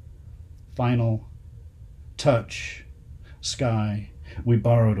final touch. Sky. We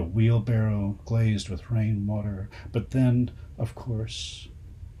borrowed a wheelbarrow glazed with rainwater. But then, of course,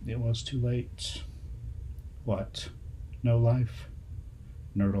 it was too late. What? No life?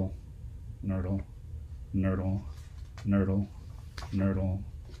 Nurdle, nurdle, nurdle, nurdle, nurdle,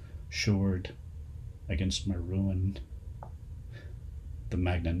 shored against my ruin. The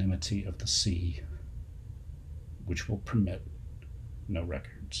magnanimity of the sea, which will permit no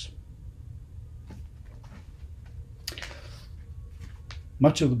records.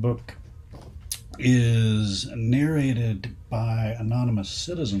 Much of the book is narrated by anonymous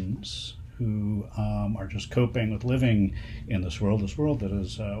citizens who are just coping with living in this world that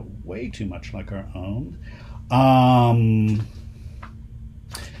is way too much like our own.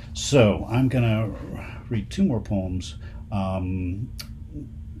 So I'm going to read 2 more poems from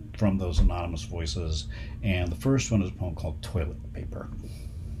those anonymous voices, and the first one is a poem called Toilet Paper.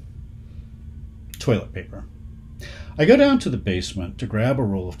 Toilet paper. I go down to the basement to grab a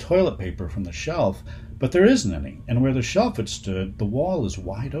roll of toilet paper from the shelf, But there isn't any, and where the shelf had stood, the wall is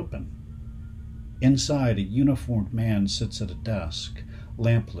wide open. Inside, a uniformed man sits at a desk,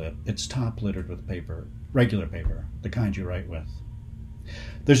 lamp-lit, its top littered with paper, regular paper, the kind you write with.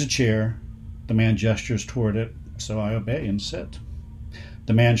 There's a chair. The man gestures toward it, so I obey and sit.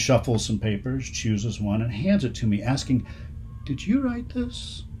 The man shuffles some papers, chooses one, and hands it to me, asking, "Did you write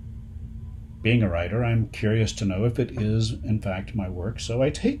this?" Being a writer, I'm curious to know if it is, in fact, my work, so I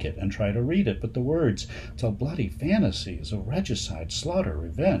take it and try to read it, but the words tell bloody fantasies of regicide, slaughter,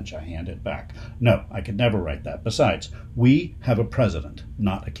 revenge. I hand it back. No, I could never write that. Besides, we have a president,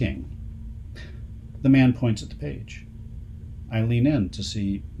 not a king. The man points at the page. I lean in to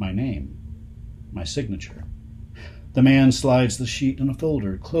see my name, my signature. The man slides the sheet in a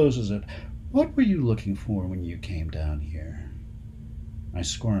folder, closes it. "What were you looking for when you came down here?" I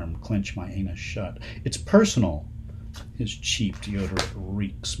squirm, clench my anus shut. "It's personal." His cheap deodorant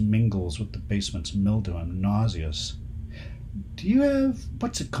reeks, mingles with the basement's mildew. I'm nauseous. "Do you have,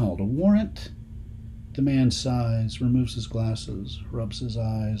 what's it called, a warrant?" The man sighs, removes his glasses, rubs his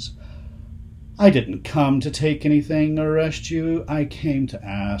eyes. "I didn't come to take anything or arrest you. I came to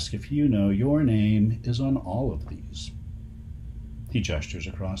ask if you know your name is on all of these." He gestures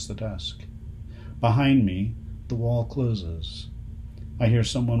across the desk. Behind me, the wall closes. I hear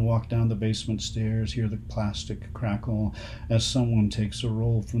someone walk down the basement stairs, hear the plastic crackle as someone takes a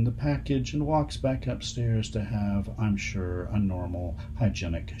roll from the package and walks back upstairs to have, I'm sure, a normal,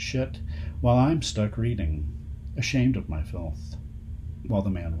 hygienic shit, while I'm stuck reading, ashamed of my filth, while the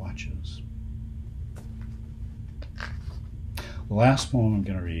man watches. The last poem I'm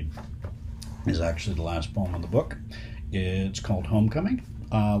going to read is actually the last poem in the book. It's called Homecoming.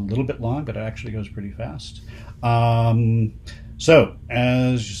 A little bit long, but it actually goes pretty fast. So,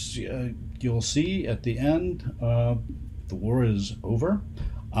 as you'll see at the end, the war is over.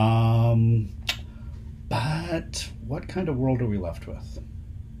 But what kind of world are we left with?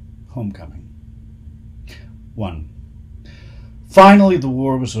 Homecoming. 1. Finally, the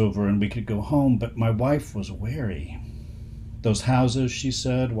war was over and we could go home, but my wife was wary. Those houses, she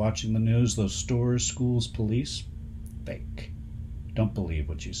said, watching the news, those stores, schools, police, fake. Don't believe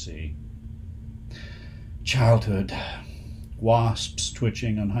what you see. Childhood. Wasps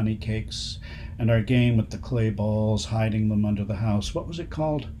twitching on honey cakes, and our game with the clay balls, hiding them under the house. What was it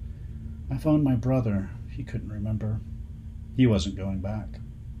called? I phoned my brother. He couldn't remember. He wasn't going back.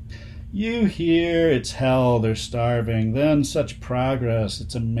 You hear, it's hell, they're starving. Then such progress,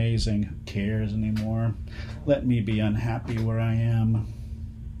 it's amazing. Who cares anymore? Let me be unhappy where I am.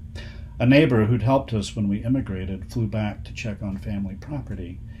 A neighbor who'd helped us when we immigrated flew back to check on family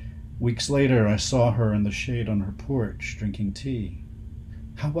property. Weeks later, I saw her in the shade on her porch, drinking tea.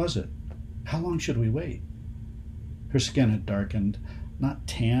 How was it? How long should we wait? Her skin had darkened, not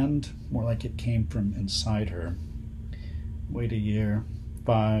tanned, more like it came from inside her. Wait a year,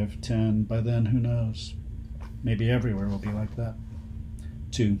 5, 10, by then, who knows? Maybe everywhere will be like that.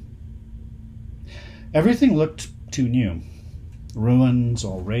 2. Everything looked too new. Ruins,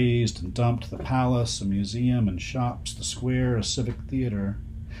 all razed and dumped, the palace, a museum and shops, the square, a civic theater.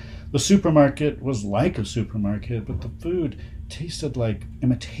 The supermarket was like a supermarket, but the food tasted like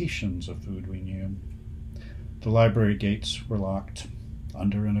imitations of food we knew. The library gates were locked,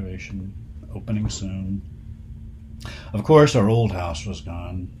 under renovation, opening soon. Of course, our old house was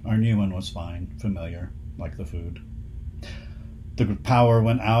gone. Our new one was fine, familiar, like the food. The power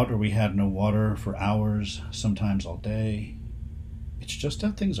went out or we had no water for hours, sometimes all day. It's just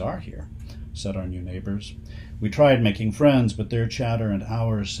how things are here, said our new neighbors. We tried making friends, but their chatter and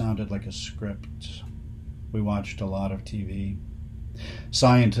ours sounded like a script. We watched a lot of TV.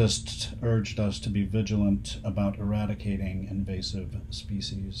 Scientists urged us to be vigilant about eradicating invasive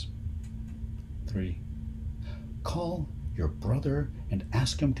species. 3. Call your brother and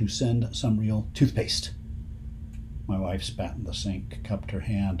ask him to send some real toothpaste. My wife spat in the sink, cupped her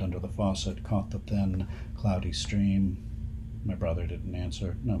hand under the faucet, caught the thin, cloudy stream. My brother didn't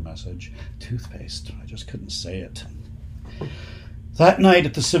answer. No message. Toothpaste. I just couldn't say it. That night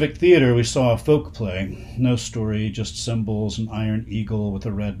at the Civic Theater, we saw a folk play. No story, just symbols, an iron eagle with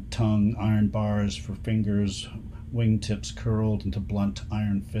a red tongue, iron bars for fingers, wingtips curled into blunt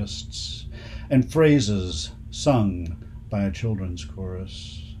iron fists, and phrases sung by a children's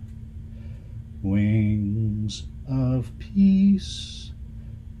chorus. Wings of peace,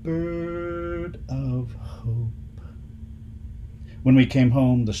 bird of hope. When we came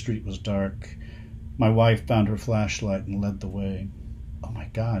home, the street was dark. My wife found her flashlight and led the way. Oh my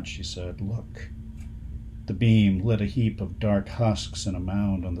God, she said, look. The beam lit a heap of dark husks in a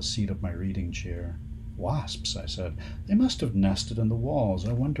mound on the seat of my reading chair. Wasps, I said. They must have nested in the walls.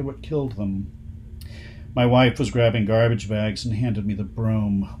 I wonder what killed them. My wife was grabbing garbage bags and handed me the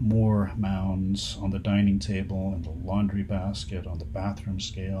broom, more mounds on the dining table and the laundry basket on the bathroom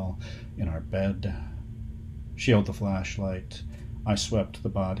scale in our bed. She held the flashlight. I swept the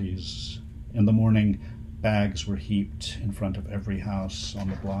bodies. In the morning, bags were heaped in front of every house on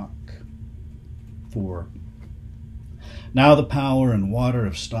the block. 4. Now the power and water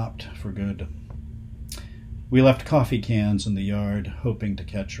have stopped for good. We left coffee cans in the yard, hoping to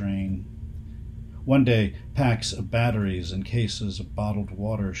catch rain. One day, packs of batteries and cases of bottled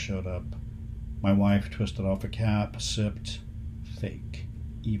water showed up. My wife twisted off a cap, sipped. Fake,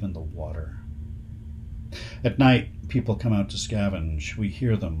 even the water. At night, people come out to scavenge. We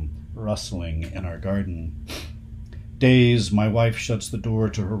hear them rustling in our garden. Days, my wife shuts the door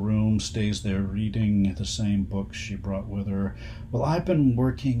to her room, stays there reading the same books she brought with her. Well, I've been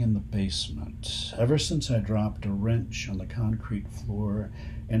working in the basement ever since I dropped a wrench on the concrete floor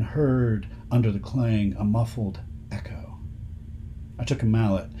and heard, under the clang, a muffled echo. I took a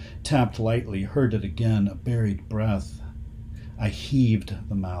mallet, tapped lightly, heard it again, a buried breath. I heaved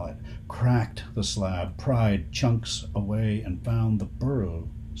the mallet, cracked the slab, pried chunks away, and found the burrow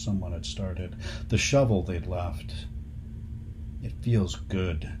someone had started, the shovel they'd left. It feels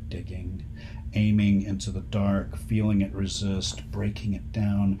good digging, aiming into the dark, feeling it resist, breaking it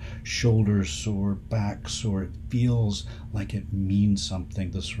down, shoulders sore, back sore. It feels like it means something,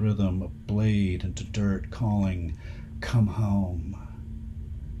 this rhythm of blade into dirt calling, come home,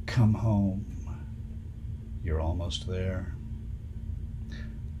 come home. You're almost there.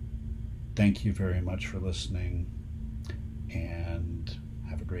 Thank you very much for listening, and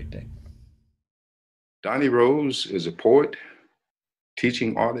have a great day. Donnie Rose is a poet,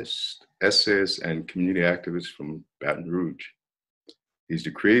 teaching artist, essayist, and community activist from Baton Rouge. He's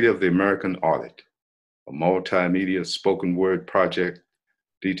the creator of The American Audit, a multimedia spoken word project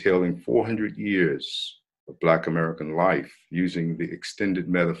detailing 400 years of Black American life using the extended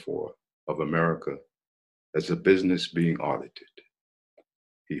metaphor of America as a business being audited.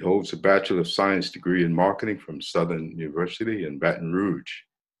 He holds a Bachelor of Science degree in marketing from Southern University in Baton Rouge.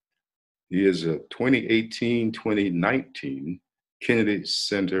 He is a 2018-2019 Kennedy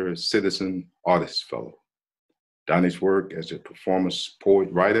Center Citizen Artist Fellow. Donnie's work as a performance poet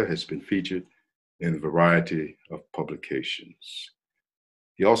writer has been featured in a variety of publications.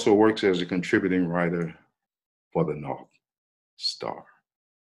 He also works as a contributing writer for the North Star.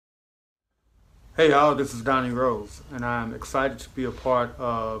 Hey y'all, this is Donnie Rose, and I'm excited to be a part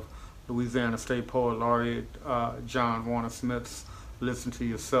of Louisiana State Poet Laureate John Warner Smith's Listen to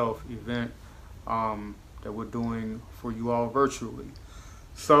Yourself event that we're doing for you all virtually.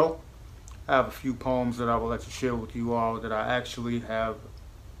 So, I have a few poems that I would like to share with you all that I actually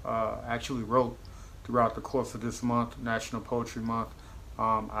wrote throughout the course of this month, National Poetry Month.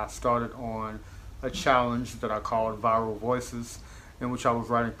 I started on a challenge that I called Viral Voices, in which I was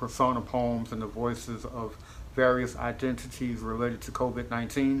writing persona poems in the voices of various identities related to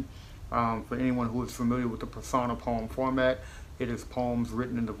COVID-19. For anyone who is familiar with the persona poem format, it is poems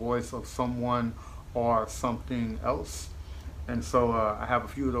written in the voice of someone or something else. And so I have a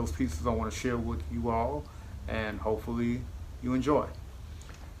few of those pieces I want to share with you all, and hopefully you enjoy.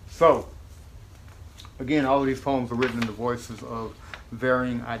 So, again, all of these poems are written in the voices of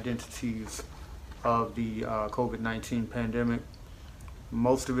varying identities of the COVID-19 pandemic.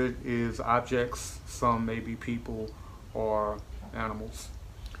 Most of it is objects, some may be people or animals.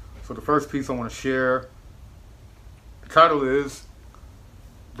 So the first piece I want to share, the title is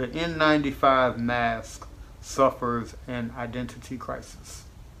The N95 Mask Suffers an Identity Crisis.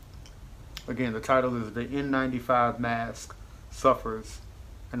 Again, the title is The N95 Mask Suffers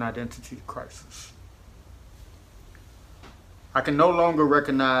an Identity Crisis. I can no longer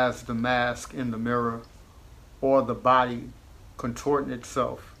recognize the mask in the mirror or the body contorting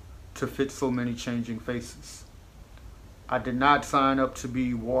itself to fit so many changing faces. I did not sign up to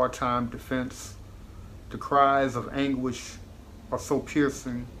be wartime defense. The cries of anguish are so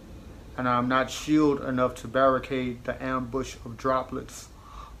piercing, and I am not shield enough to barricade the ambush of droplets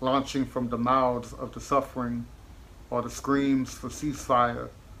launching from the mouths of the suffering, or the screams for ceasefire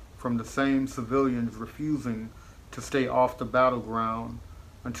from the same civilians refusing to stay off the battleground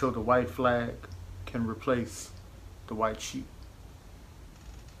until the white flag can replace the white sheep.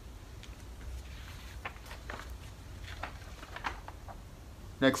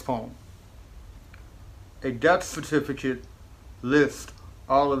 Next poem. A death certificate lists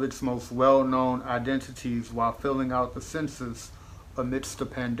all of its most well-known identities while filling out the census amidst the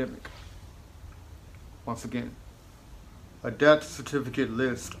pandemic. Once again, a death certificate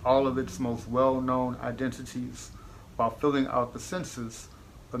lists all of its most well-known identities while filling out the census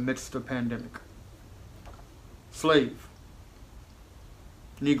amidst the pandemic. slave,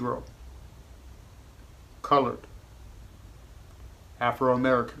 Negro, colored,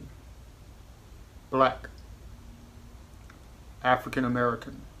 Afro-American, black,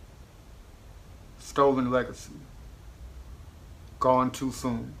 African-American, stolen legacy, gone too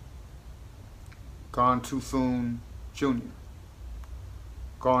soon, Junior,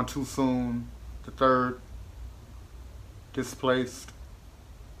 gone too soon, the third, displaced,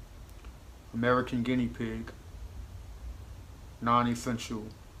 American guinea pig, non-essential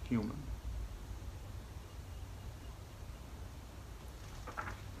human.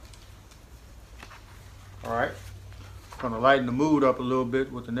 All right, gonna lighten the mood up a little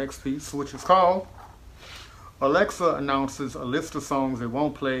bit with the next piece, which is called Alexa announces a list of songs it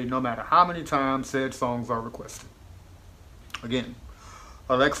won't play no matter how many times said songs are requested. Again,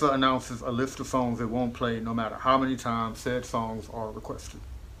 Alexa announces a list of songs it won't play no matter how many times said songs are requested.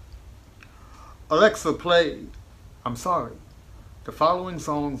 Alexa, play, I'm sorry, the following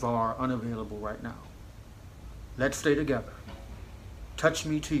songs are unavailable right now. Let's Stay Together, Touch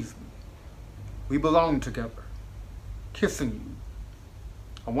Me, Tease Me, We Belong Together, Kissing You,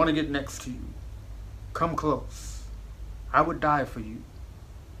 I Want to Get Next to You, Come Close, I Would Die for You,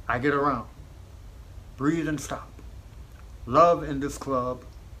 I Get Around, Breathe and Stop, Love in This Club,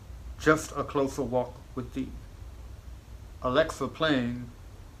 Just a Closer Walk with Thee. Alexa playing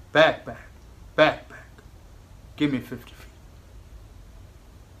Back, Back, Back, Back, Give Me 50 Feet.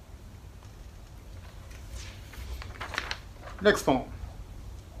 Next poem.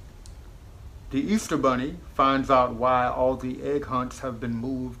 The Easter Bunny finds out why all the egg hunts have been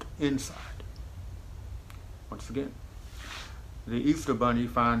moved inside. Once again, the Easter Bunny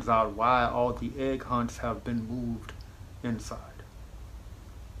finds out why all the egg hunts have been moved inside.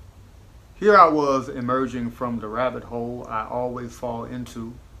 Here I was emerging from the rabbit hole I always fall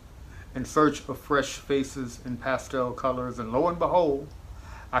into, in search of fresh faces in pastel colors, and lo and behold,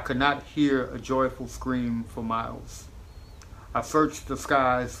 I could not hear a joyful scream for miles. I searched the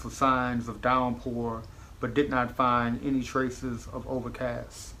skies for signs of downpour, but did not find any traces of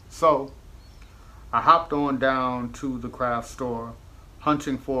overcast. So, I hopped on down to the craft store,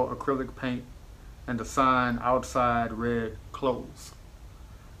 hunting for acrylic paint, and the sign outside read, closed.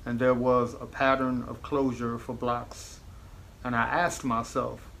 And there was a pattern of closure for blocks. And I asked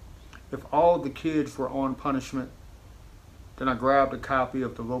myself, if all the kids were on punishment, then I grabbed a copy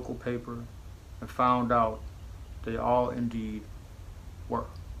of the local paper and found out they all indeed were.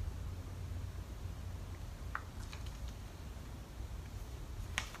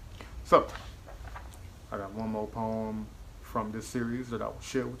 So, I got one more poem from this series that I will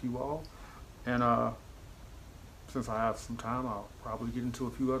share with you all. And since I have some time, I'll probably get into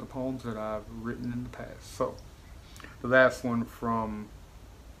a few other poems that I've written in the past. So, the last one from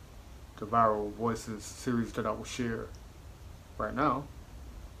the Viral Voices series that I will share right now.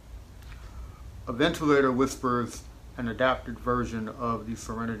 A ventilator whispers an adapted version of the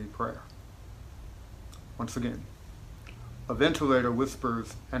Serenity Prayer. Once again, a ventilator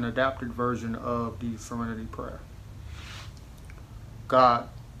whispers an adapted version of the Serenity Prayer. God,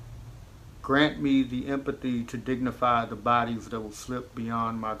 grant me the empathy to dignify the bodies that will slip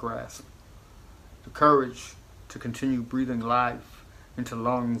beyond my grasp, the courage to continue breathing life into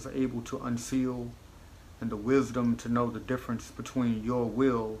lungs able to unseal, and the wisdom to know the difference between your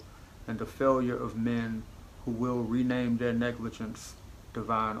will and the failure of men who will rename their negligence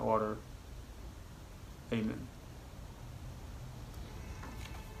divine order. Amen.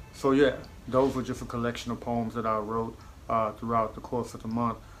 So yeah, those were just a collection of poems that I wrote throughout the course of the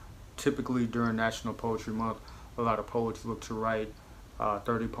month. Typically during National Poetry Month, a lot of poets look to write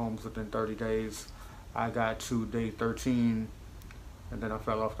 30 poems within 30 days. I got to day 13 and then I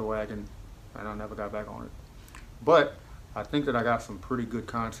fell off the wagon and I never got back on it. But I think that I got some pretty good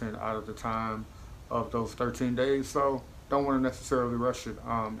content out of the time of those 13 days, so don't want to necessarily rush it.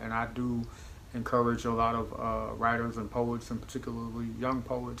 And I do encourage a lot of writers and poets, and particularly young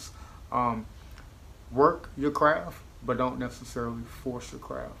poets, work your craft, but don't necessarily force your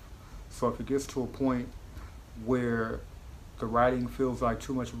craft. So if it gets to a point where the writing feels like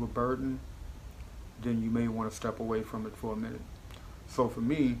too much of a burden, then you may want to step away from it for a minute. So for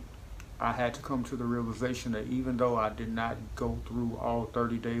me, I had to come to the realization that even though I did not go through all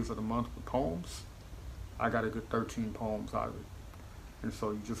 30 days of the month with poems, I got a good 13 poems out of it. And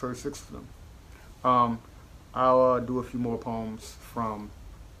so you just heard 6 of them. I'll do a few more poems from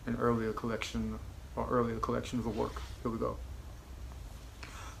an earlier collection or earlier collections of work. Here we go.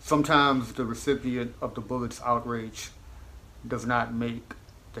 Sometimes the recipient of the bullet's outrage does not make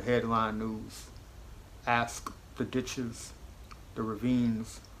the headline news. Ask the ditches, the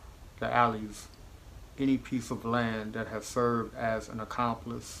ravines, the alleys any piece of land that has served as an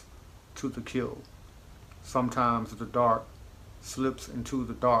accomplice to the kill. Sometimes the dark slips into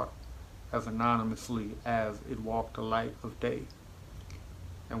the dark as anonymously as it walked the light of day.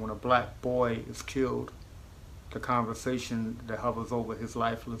 And when a black boy is killed, the conversation that hovers over his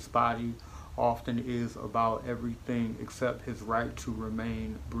lifeless body often is about everything except his right to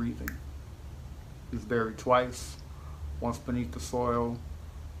remain breathing. He's buried twice, once beneath the soil,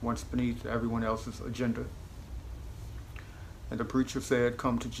 once beneath everyone else's agenda. And the preacher said,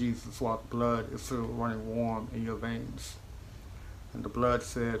 "Come to Jesus while the blood is still running warm in your veins." And the blood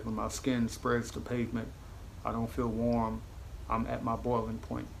said, "When my skin spreads the pavement, I don't feel warm, I'm at my boiling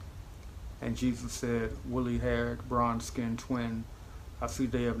point." And Jesus said, "Woolly-haired, bronze-skinned twin, I see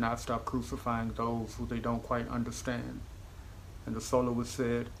they have not stopped crucifying those who they don't quite understand." And the soloist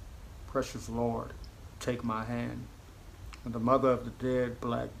said, "Precious Lord, take my hand." And the mother of the dead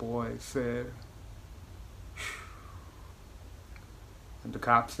black boy said, "Phew." And the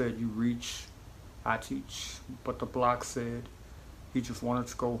cop said, "You reach, I teach." But the block said, he just wanted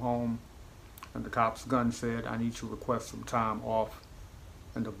to go home. And the cop's gun said, "I need to request some time off."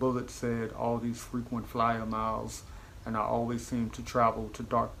 And the bullet said, "All these frequent flyer miles, and I always seem to travel to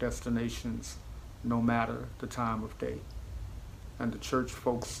dark destinations, no matter the time of day." And the church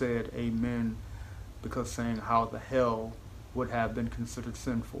folks said, "Amen," because saying "how the hell" would have been considered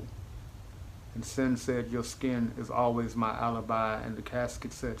sinful. And sin said, "Your skin is always my alibi." And the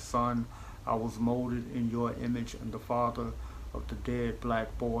casket said, "Son, I was molded in your image." And the father of the dead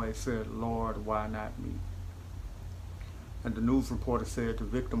black boy said, "Lord, why not me?" And the news reporter said the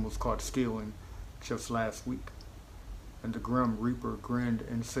victim was caught stealing just last week. And the grim reaper grinned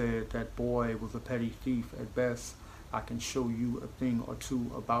and said, "That boy was a petty thief at best. I can show you a thing or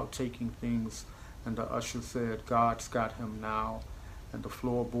two about taking things." And the usher said, "God's got him now." And the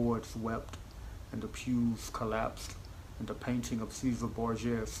floorboards wept, and the pews collapsed, and the painting of Caesar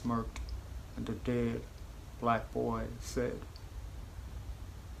Borgia smirked, and the dead black boy said,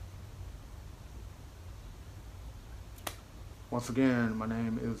 Once again, my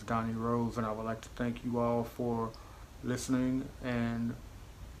name is Donnie Rose, and I would like to thank you all for listening and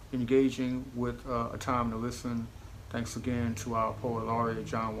engaging with A Time to Listen. Thanks again to our poet laureate,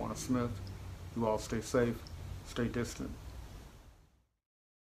 John Warner Smith. You all stay safe, stay distant.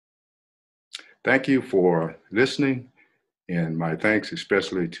 Thank you for listening, and my thanks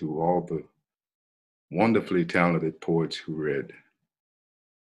especially to all the wonderfully talented poets who read.